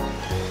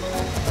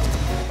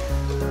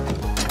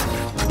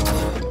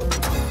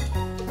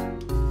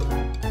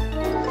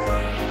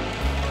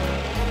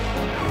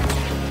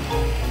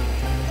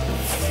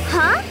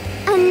 Huh?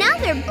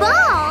 Another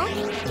ball?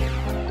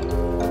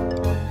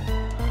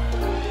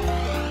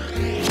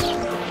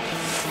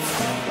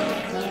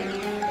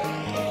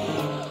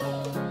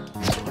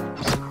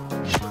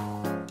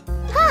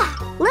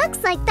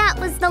 Looks like that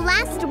was the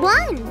last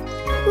one.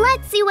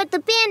 Let's see what the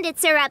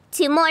bandits are up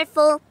to,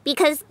 Morphle,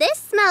 because this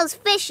smells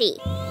fishy.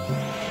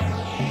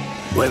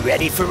 We're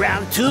ready for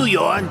round 2,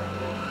 Yorn.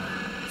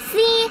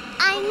 See,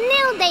 I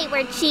knew they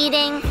were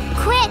cheating.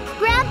 Quick,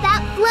 grab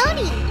that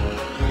floaty.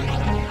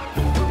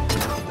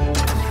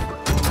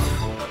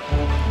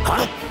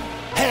 Huh?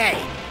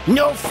 Hey,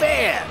 no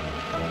fair!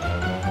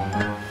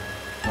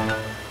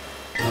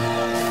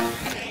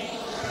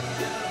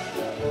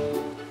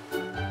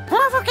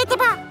 Morphle, get the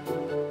ball.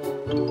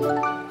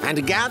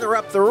 And gather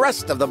up the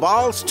rest of the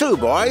balls too,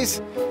 boys.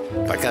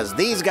 Because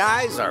these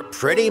guys are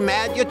pretty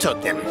mad you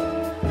took them.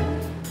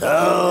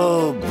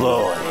 Oh,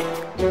 boy.